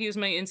is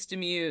my insta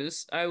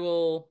muse. I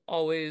will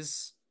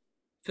always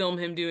film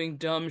him doing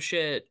dumb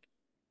shit.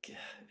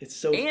 It's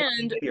so funny.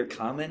 And Your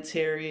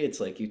commentary, it's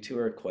like you two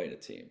are quite a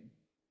team.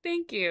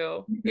 thank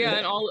you. Yeah,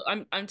 and all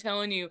I'm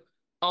telling you,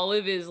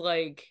 Olive is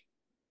like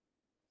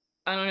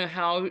I don't know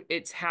how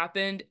it's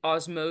happened,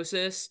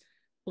 osmosis,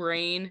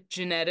 brain,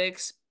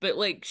 genetics, but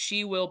like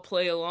she will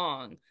play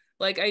along.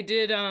 Like I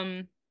did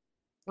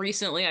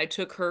recently I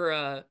took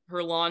her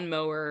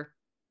lawnmower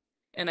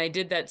and I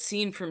did that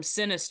scene from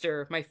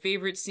Sinister, my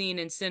favorite scene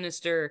in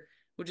Sinister,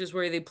 which is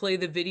where they play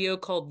the video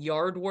called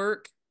Yard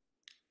Work.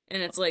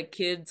 And it's like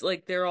kids,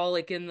 like they're all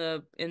like in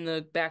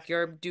the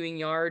backyard doing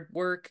yard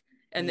work,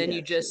 and then you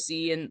Yes. just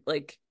see and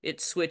like it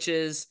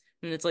switches,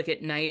 and it's like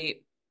at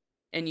night,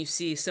 and you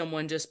see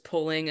someone just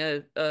pulling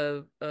a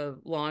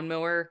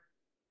lawnmower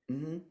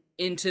Hmm.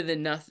 into the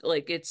nothing.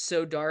 Like it's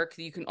so dark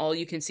that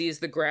you can see is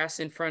the grass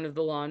in front of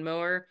the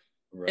lawnmower,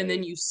 and then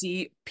Right. you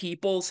see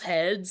people's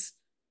heads,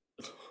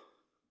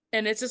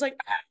 and it's just like,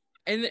 ah!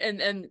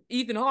 And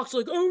Ethan Hawke's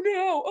like, oh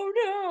no, oh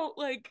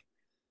no, like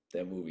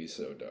That movie's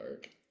so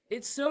dark.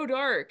 it's so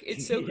dark,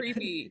 it's so Yeah.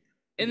 creepy.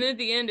 And then at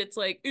the end, it's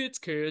like it's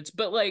kids,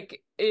 but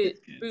like It's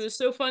it kids. was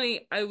so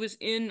funny. I was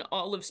in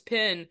Olive's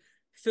pen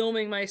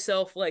filming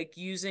myself like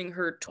using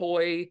her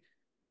toy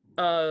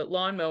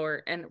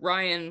lawnmower, and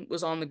Ryan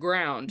was on the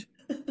ground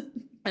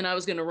and I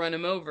was going to run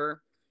him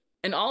over.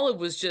 And Olive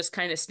was just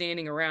kind of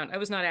standing around. I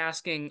was not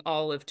asking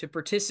Olive to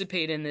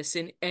participate in this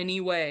in any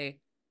way.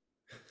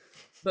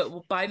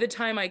 But by the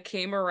time I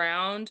came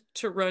around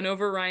to run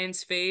over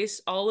Ryan's face,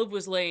 Olive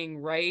was laying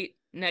right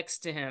next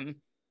to him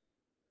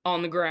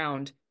on the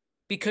ground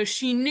because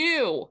she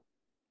knew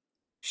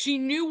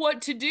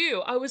what to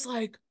do. I was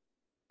like,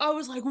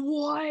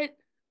 what?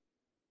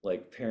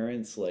 Like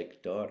parents,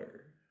 like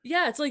daughter.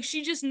 Yeah, it's like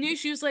she just knew.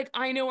 She was like,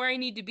 I know where I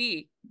need to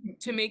be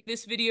to make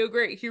this video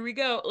great. Here we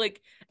go.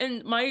 Like,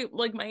 and my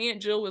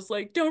Aunt Jill was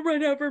like, don't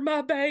run over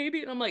my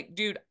baby. And I'm like,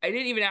 dude, I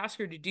didn't even ask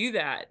her to do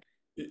that.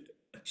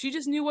 She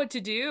just knew what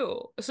to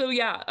do. So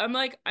yeah, I'm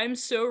like, I'm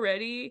so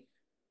ready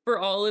for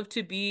Olive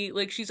to be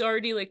like, she's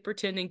already like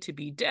pretending to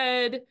be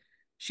dead.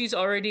 She's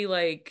already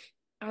like,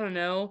 I don't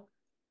know.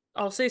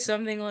 I'll say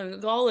something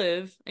like,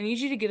 Olive, I need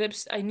you to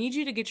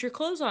get your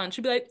clothes on.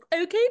 She'll be like,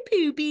 okay,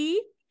 poopy.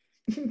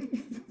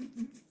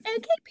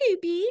 Okay,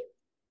 poopy.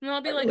 And I'll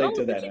I be like, relate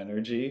to Olive, that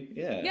energy.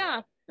 Yeah.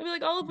 yeah. I'll be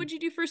like, Olive, what'd you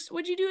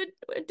do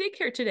at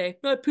daycare today?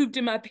 I pooped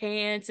in my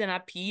pants and I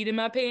peed in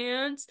my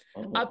pants.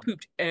 I Oh,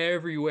 pooped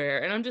everywhere.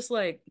 And I'm just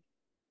like,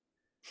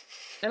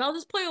 and I'll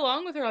just play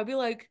along with her. I'll be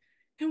like,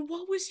 and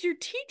what was your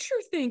teacher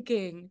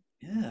thinking?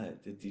 yeah.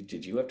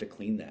 Did you have to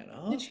clean that Did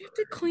up? you have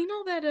to clean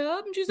all that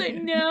up? And she's like,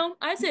 no.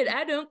 I said,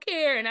 I don't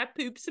care. And I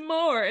pooped some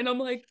more. And I'm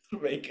like,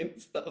 Making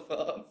stuff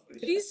up. Yeah.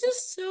 she's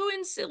just so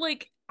insane.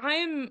 Like,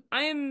 I'm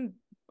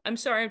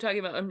sorry,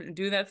 I'm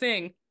doing that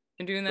thing.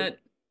 I'm doing that,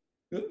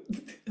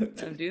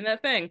 I'm doing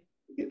that thing.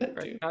 Yeah,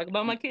 Right. dude. Talk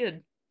about my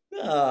kid.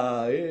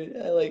 Ah,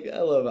 I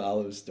love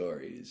Olive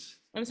stories.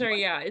 I'm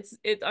sorry, yeah,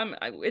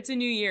 it's a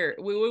new year.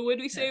 What did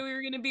we Yeah. say we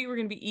were gonna be? We're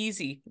gonna be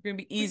easy. We're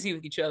gonna be easy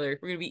with each other.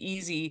 We're gonna be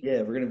easy.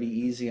 Yeah, we're gonna be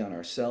easy on We're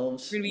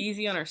ourselves. gonna be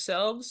easy on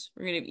ourselves.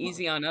 We're gonna be Love,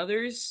 easy on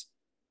others.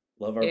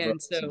 love our And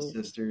brothers and so,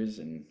 sisters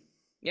and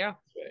yeah,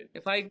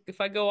 right. if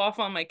I go off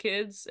on my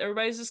kids,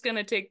 everybody's just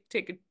gonna take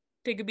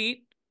a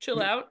beat, chill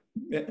out.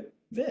 Yeah,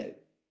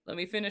 that. Let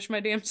me finish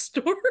my damn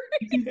story.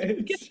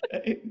 It's,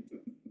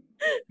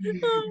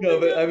 Oh no, my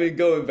but God. I mean,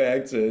 going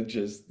back to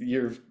just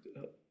your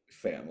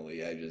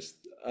family,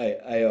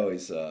 I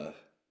always, I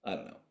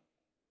don't know.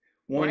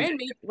 One Ryan thing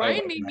made I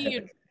Ryan made me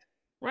recognize,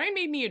 a Ryan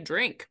made me a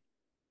drink.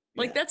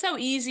 Like yeah, that's how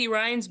easy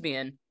Ryan's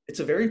being. it's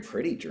a very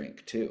pretty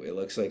drink too. It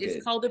looks like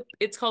it.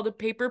 It's called a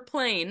paper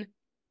plane.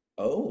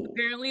 Oh,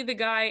 Apparently the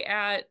guy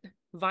at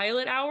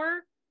Violet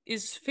Hour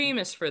is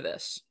famous for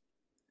this.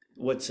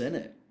 what's in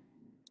it?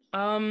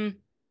 Um,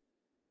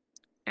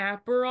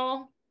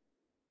 Aperol,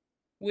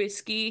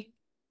 whiskey,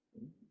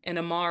 and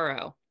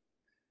Amaro.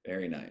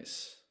 Very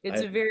nice.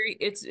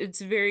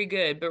 It's very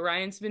good, but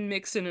Ryan's been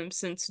mixing them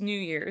since New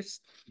Year's.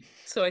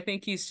 So I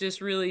think he's just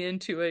really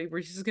into it.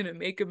 We're just gonna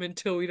make them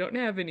until we don't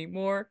have any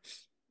more.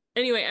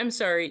 Anyway, I'm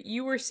sorry.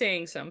 You were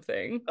saying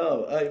something.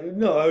 Oh,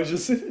 no, I was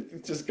just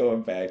just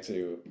going back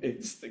to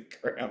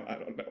Instagram. I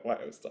don't know why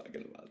I was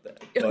talking about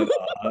that,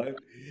 but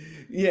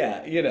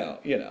yeah,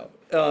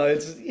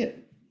 it's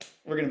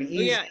we're gonna be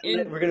easy. Yeah,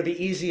 in We're gonna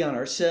be easy on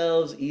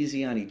ourselves,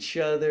 easy on each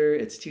other.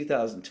 It's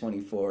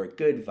 2024.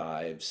 Good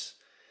vibes.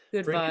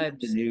 good Bringing in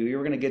the vibes. new.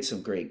 You're gonna get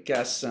some great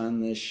guests on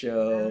this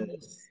show.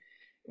 Yes.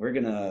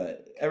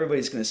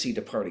 Everybody's gonna see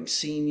Departing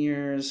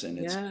Seniors, and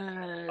it's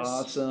Yes.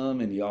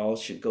 awesome. And y'all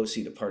should go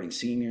see Departing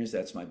Seniors.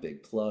 That's my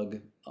big plug.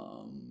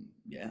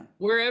 Yeah,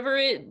 Wherever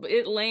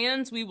it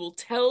lands, we will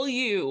tell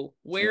you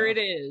where yeah, it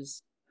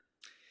is.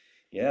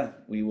 yeah.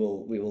 We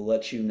will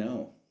let you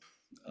know.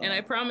 And Uh,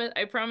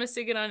 I promise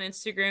to get on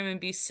Instagram and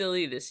be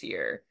silly this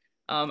year.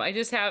 I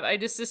just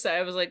decided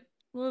I was like,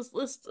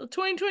 let's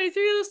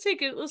 2023,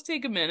 let's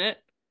take a minute.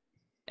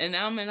 And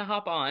now I'm gonna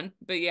hop on.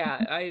 But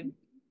yeah, I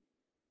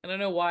don't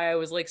know why I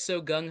was like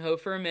so gung ho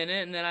for a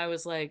minute, and then I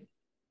was like,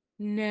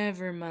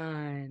 never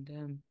mind.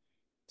 I'm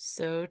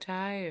so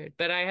tired.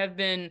 But I have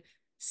been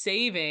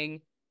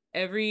saving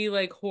every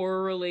like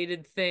horror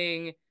related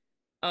thing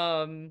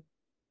um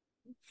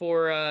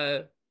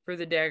for for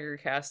the Dagger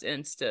Cast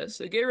Insta.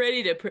 So get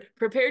ready to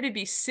prepare to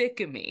be sick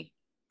of me.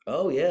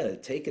 Oh yeah,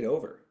 take it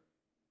over.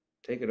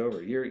 Take it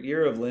over.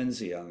 You're of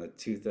Lindsey on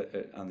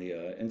the on the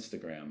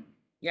Instagram.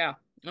 Yeah,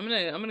 I'm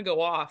gonna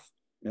go off.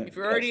 Yeah, If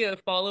you're already yes, a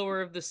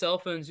follower of the cell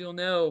phones, you'll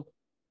know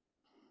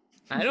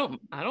I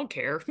don't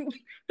care.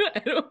 I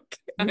don't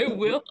I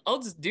will. I'll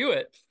just do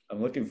it.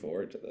 I'm looking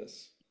forward to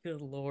this.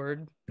 Good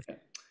Lord. Yeah.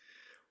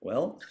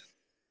 Well,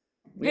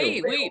 we are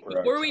Hey, way wait, over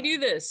our before we time. do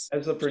this,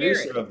 As the share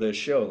producer it. of this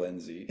show,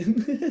 Lindsay.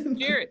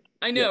 Share it.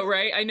 I know, Yes,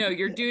 right? I know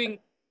you're doing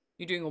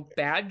a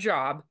bad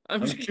job.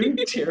 I'm I'm just doing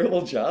a kidding.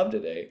 terrible job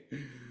today.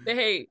 But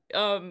hey,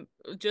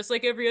 just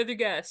like every other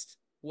guest,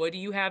 what do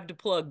you have to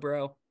plug,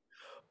 bro?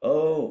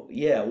 Oh,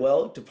 yeah,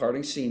 well,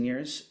 departing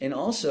seniors. And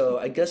also,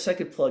 I guess I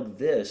could plug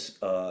this.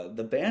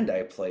 The band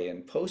I play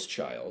in, Post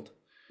Child,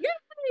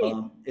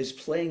 Yay! is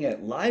playing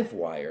at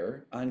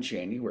Livewire on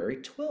January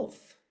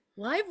 12th.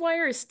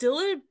 Livewire is still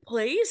in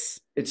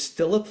place? It's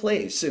still a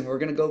place, and we're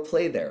going to go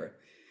play there.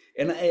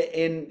 And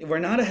we're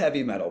not a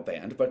heavy metal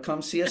band, but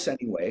come see us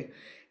anyway.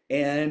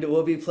 And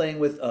we'll be playing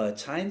with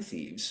Time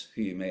Thieves,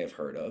 who you may have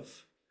heard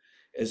of,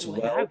 as Oh, I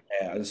well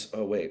have. as,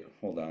 oh wait,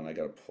 hold on, I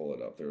got to pull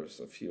it up. There's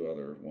a few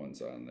other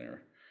ones on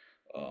there.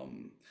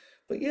 Um,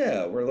 but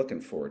yeah, we're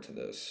looking forward to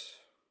this.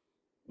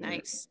 Where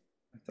Nice.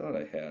 I thought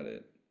I had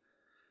it.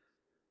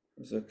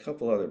 There's a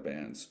couple other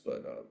bands,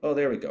 but oh,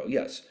 there we go.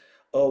 Yes.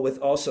 Oh, with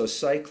also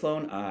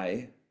Cyclone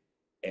Eye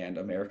and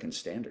American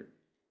Standard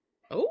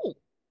Oh,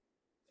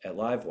 at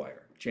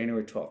Livewire,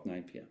 January 12th,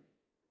 9 p.m.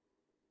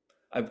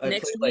 I play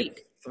next like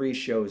week. 3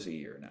 shows a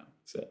year now.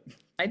 So,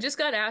 I just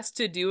got asked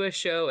to do a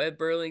show at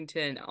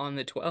Burlington on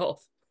the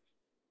 12th.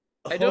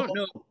 I don't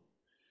know. oh,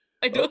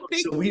 I oh, don't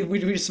think so we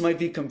just might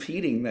be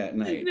competing that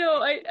night.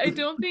 no, I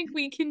don't think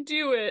we can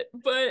do it,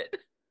 but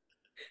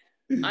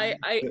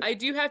I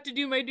do have to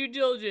do my due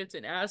diligence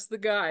and ask the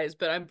guys,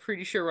 but I'm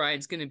pretty sure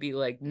Ryan's gonna be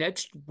like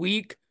next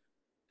week.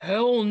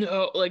 Hell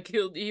no. Like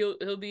he'll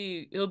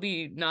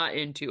be not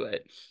into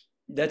it.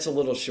 That's a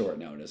little short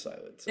notice, I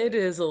would It say.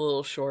 is a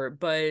little short,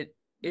 but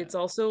Yeah. it's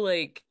also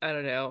like I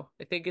don't know.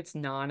 I think it's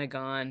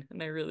Nonagon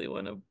and I really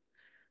want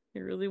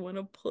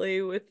to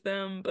play with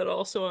them, but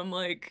also I'm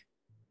like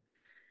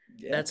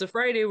Yeah. that's a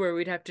Friday where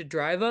we'd have to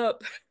drive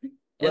up and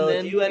Well,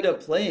 if then you end like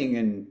up playing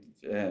and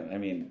I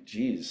mean,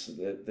 geez,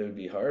 that would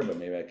be hard, but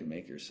maybe I could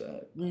make your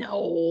set.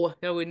 no,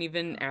 I wouldn't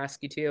even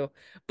ask you to.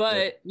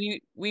 Yeah. But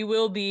we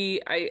will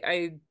be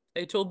I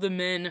told the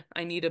men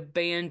I need a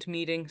band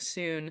meeting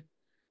soon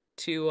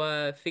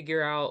to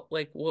figure out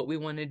like what we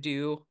want to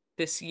do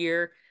this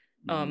year.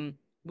 Mhm.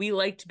 We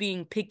liked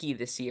being picky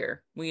this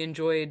year. We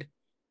enjoyed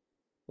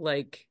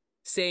like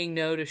saying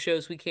no to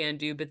shows we can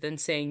do, but then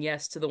saying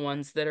yes to the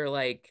ones that are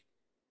like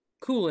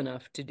cool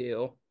enough to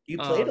do. You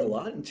played a Um,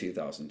 lot in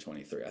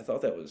 2023. I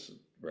thought that was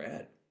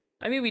rad.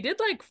 I mean, we did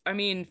like, I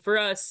mean, for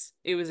us,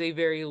 it was a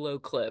very low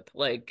clip.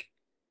 Like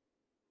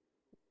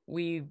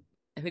we,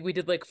 I think we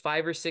did like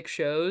 5 or 6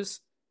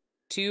 shows.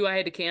 Two I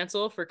had to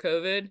cancel for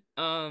COVID.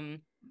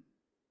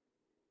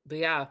 But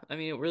yeah, I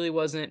mean, it really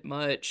wasn't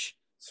much.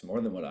 It's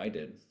more than what I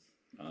did,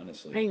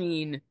 honestly. I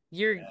mean,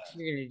 you're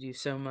gonna do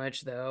so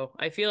much though.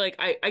 I feel like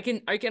I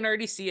can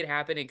already see it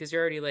happening because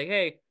you're already like,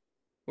 hey,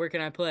 where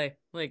can I play?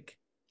 Like,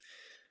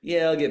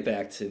 Yeah, I'll get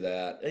back to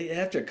that.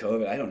 After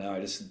COVID, I don't know.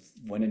 I just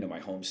went into my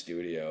home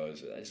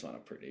studios. I just want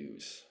to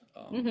produce.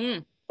 hmm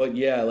But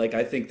yeah, like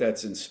I think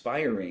that's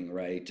inspiring,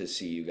 right? To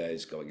see you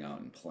guys going out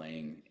and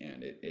playing.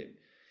 And it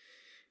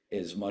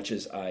as much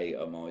as I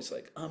am always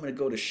like, I'm gonna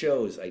go to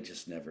shows, I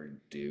just never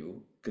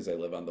do because I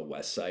live on the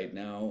west side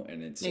now,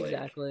 and it's like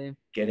exactly.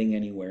 getting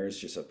anywhere is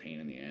just a pain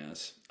in the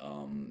ass.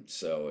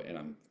 So and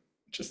I'm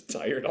just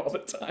tired all the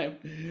time.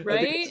 I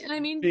think Right? it's I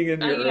mean, being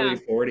in your early yeah.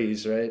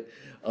 40s, right?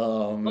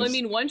 Well, I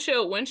mean, one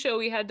show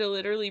we had to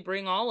literally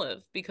bring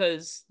Olive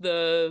because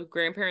the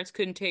grandparents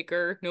couldn't take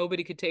her,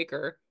 nobody could take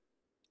her.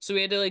 So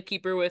we had to like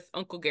keep her with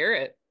Uncle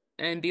Garrett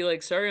and be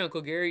like, "Sorry,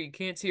 Uncle Garrett, you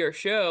can't see our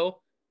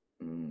show,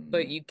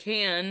 but Mm. you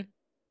can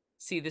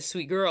see the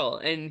sweet girl."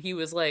 And he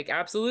was like,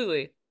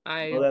 "Absolutely."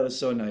 Well, that was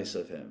so nice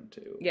of him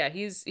too. Yeah,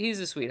 he's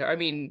a sweetheart. I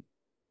mean,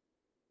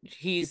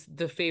 he's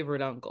the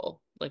favorite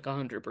uncle, like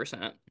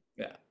 100%.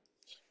 Yeah.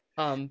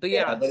 But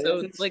Yeah, yeah, but so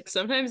it's like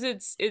sometimes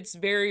it's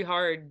very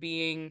hard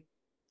being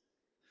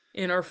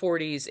in our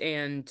 40s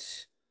and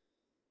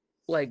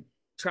like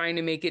trying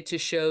to make it to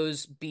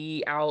shows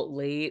be out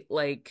late.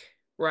 Like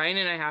Ryan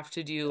and I have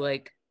to do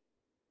like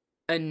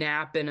a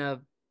nap and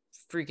a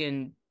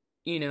freaking,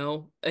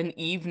 an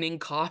evening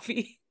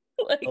coffee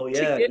oh like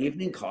to yeah, get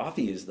evening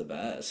coffee is the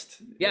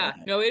best. Yeah.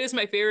 yeah, no, it is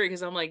my favorite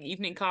because I'm like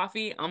evening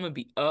coffee, I'm gonna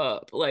be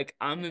up. Like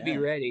I'm gonna be Yeah.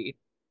 ready.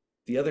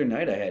 The other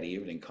night I had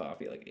evening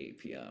coffee like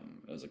 8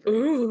 p.m. It was a great.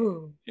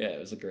 Ooh. Yeah, it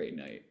was a great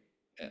night.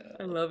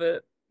 I Uh, love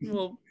it.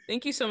 Well,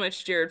 thank you so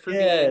much, Jared, for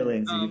yeah,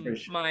 being Lindsay, for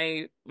sure.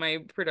 my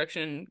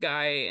production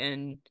guy,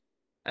 and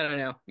I don't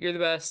know, you're the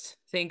best.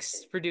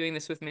 Thanks for doing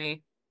this with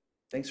me.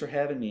 Thanks for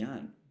having me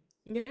on.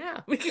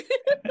 Yeah.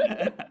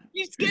 All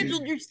You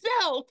scheduled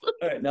yourself.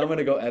 right, now I'm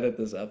gonna go edit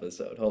this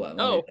episode. Hold on, let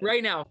me. Oh,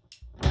 right now.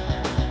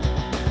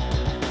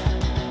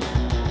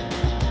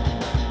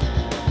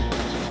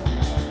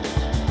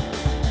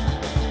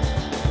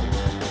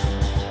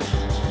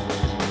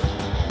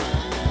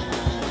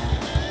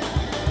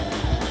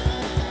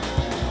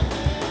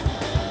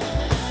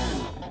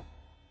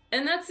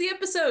 And that's the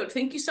episode.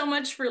 Thank you so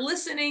much for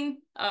listening,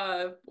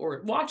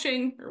 or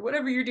watching, or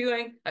whatever you're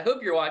doing. I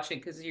hope you're watching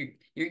because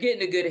you're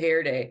getting a good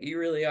hair day. You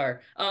really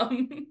are.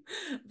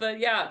 But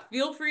yeah,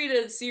 feel free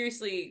to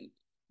seriously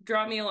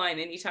drop me a line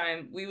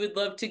anytime. We would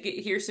love to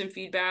hear some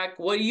feedback.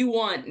 What do you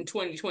want in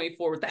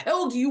 2024? What the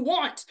hell do you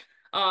want?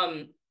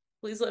 Um,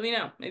 Please let me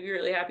know. Maybe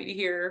really happy to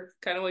hear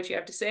kind of what you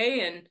have to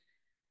say. And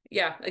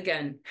yeah,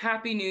 again,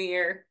 Happy New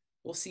Year.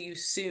 We'll see you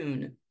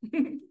soon.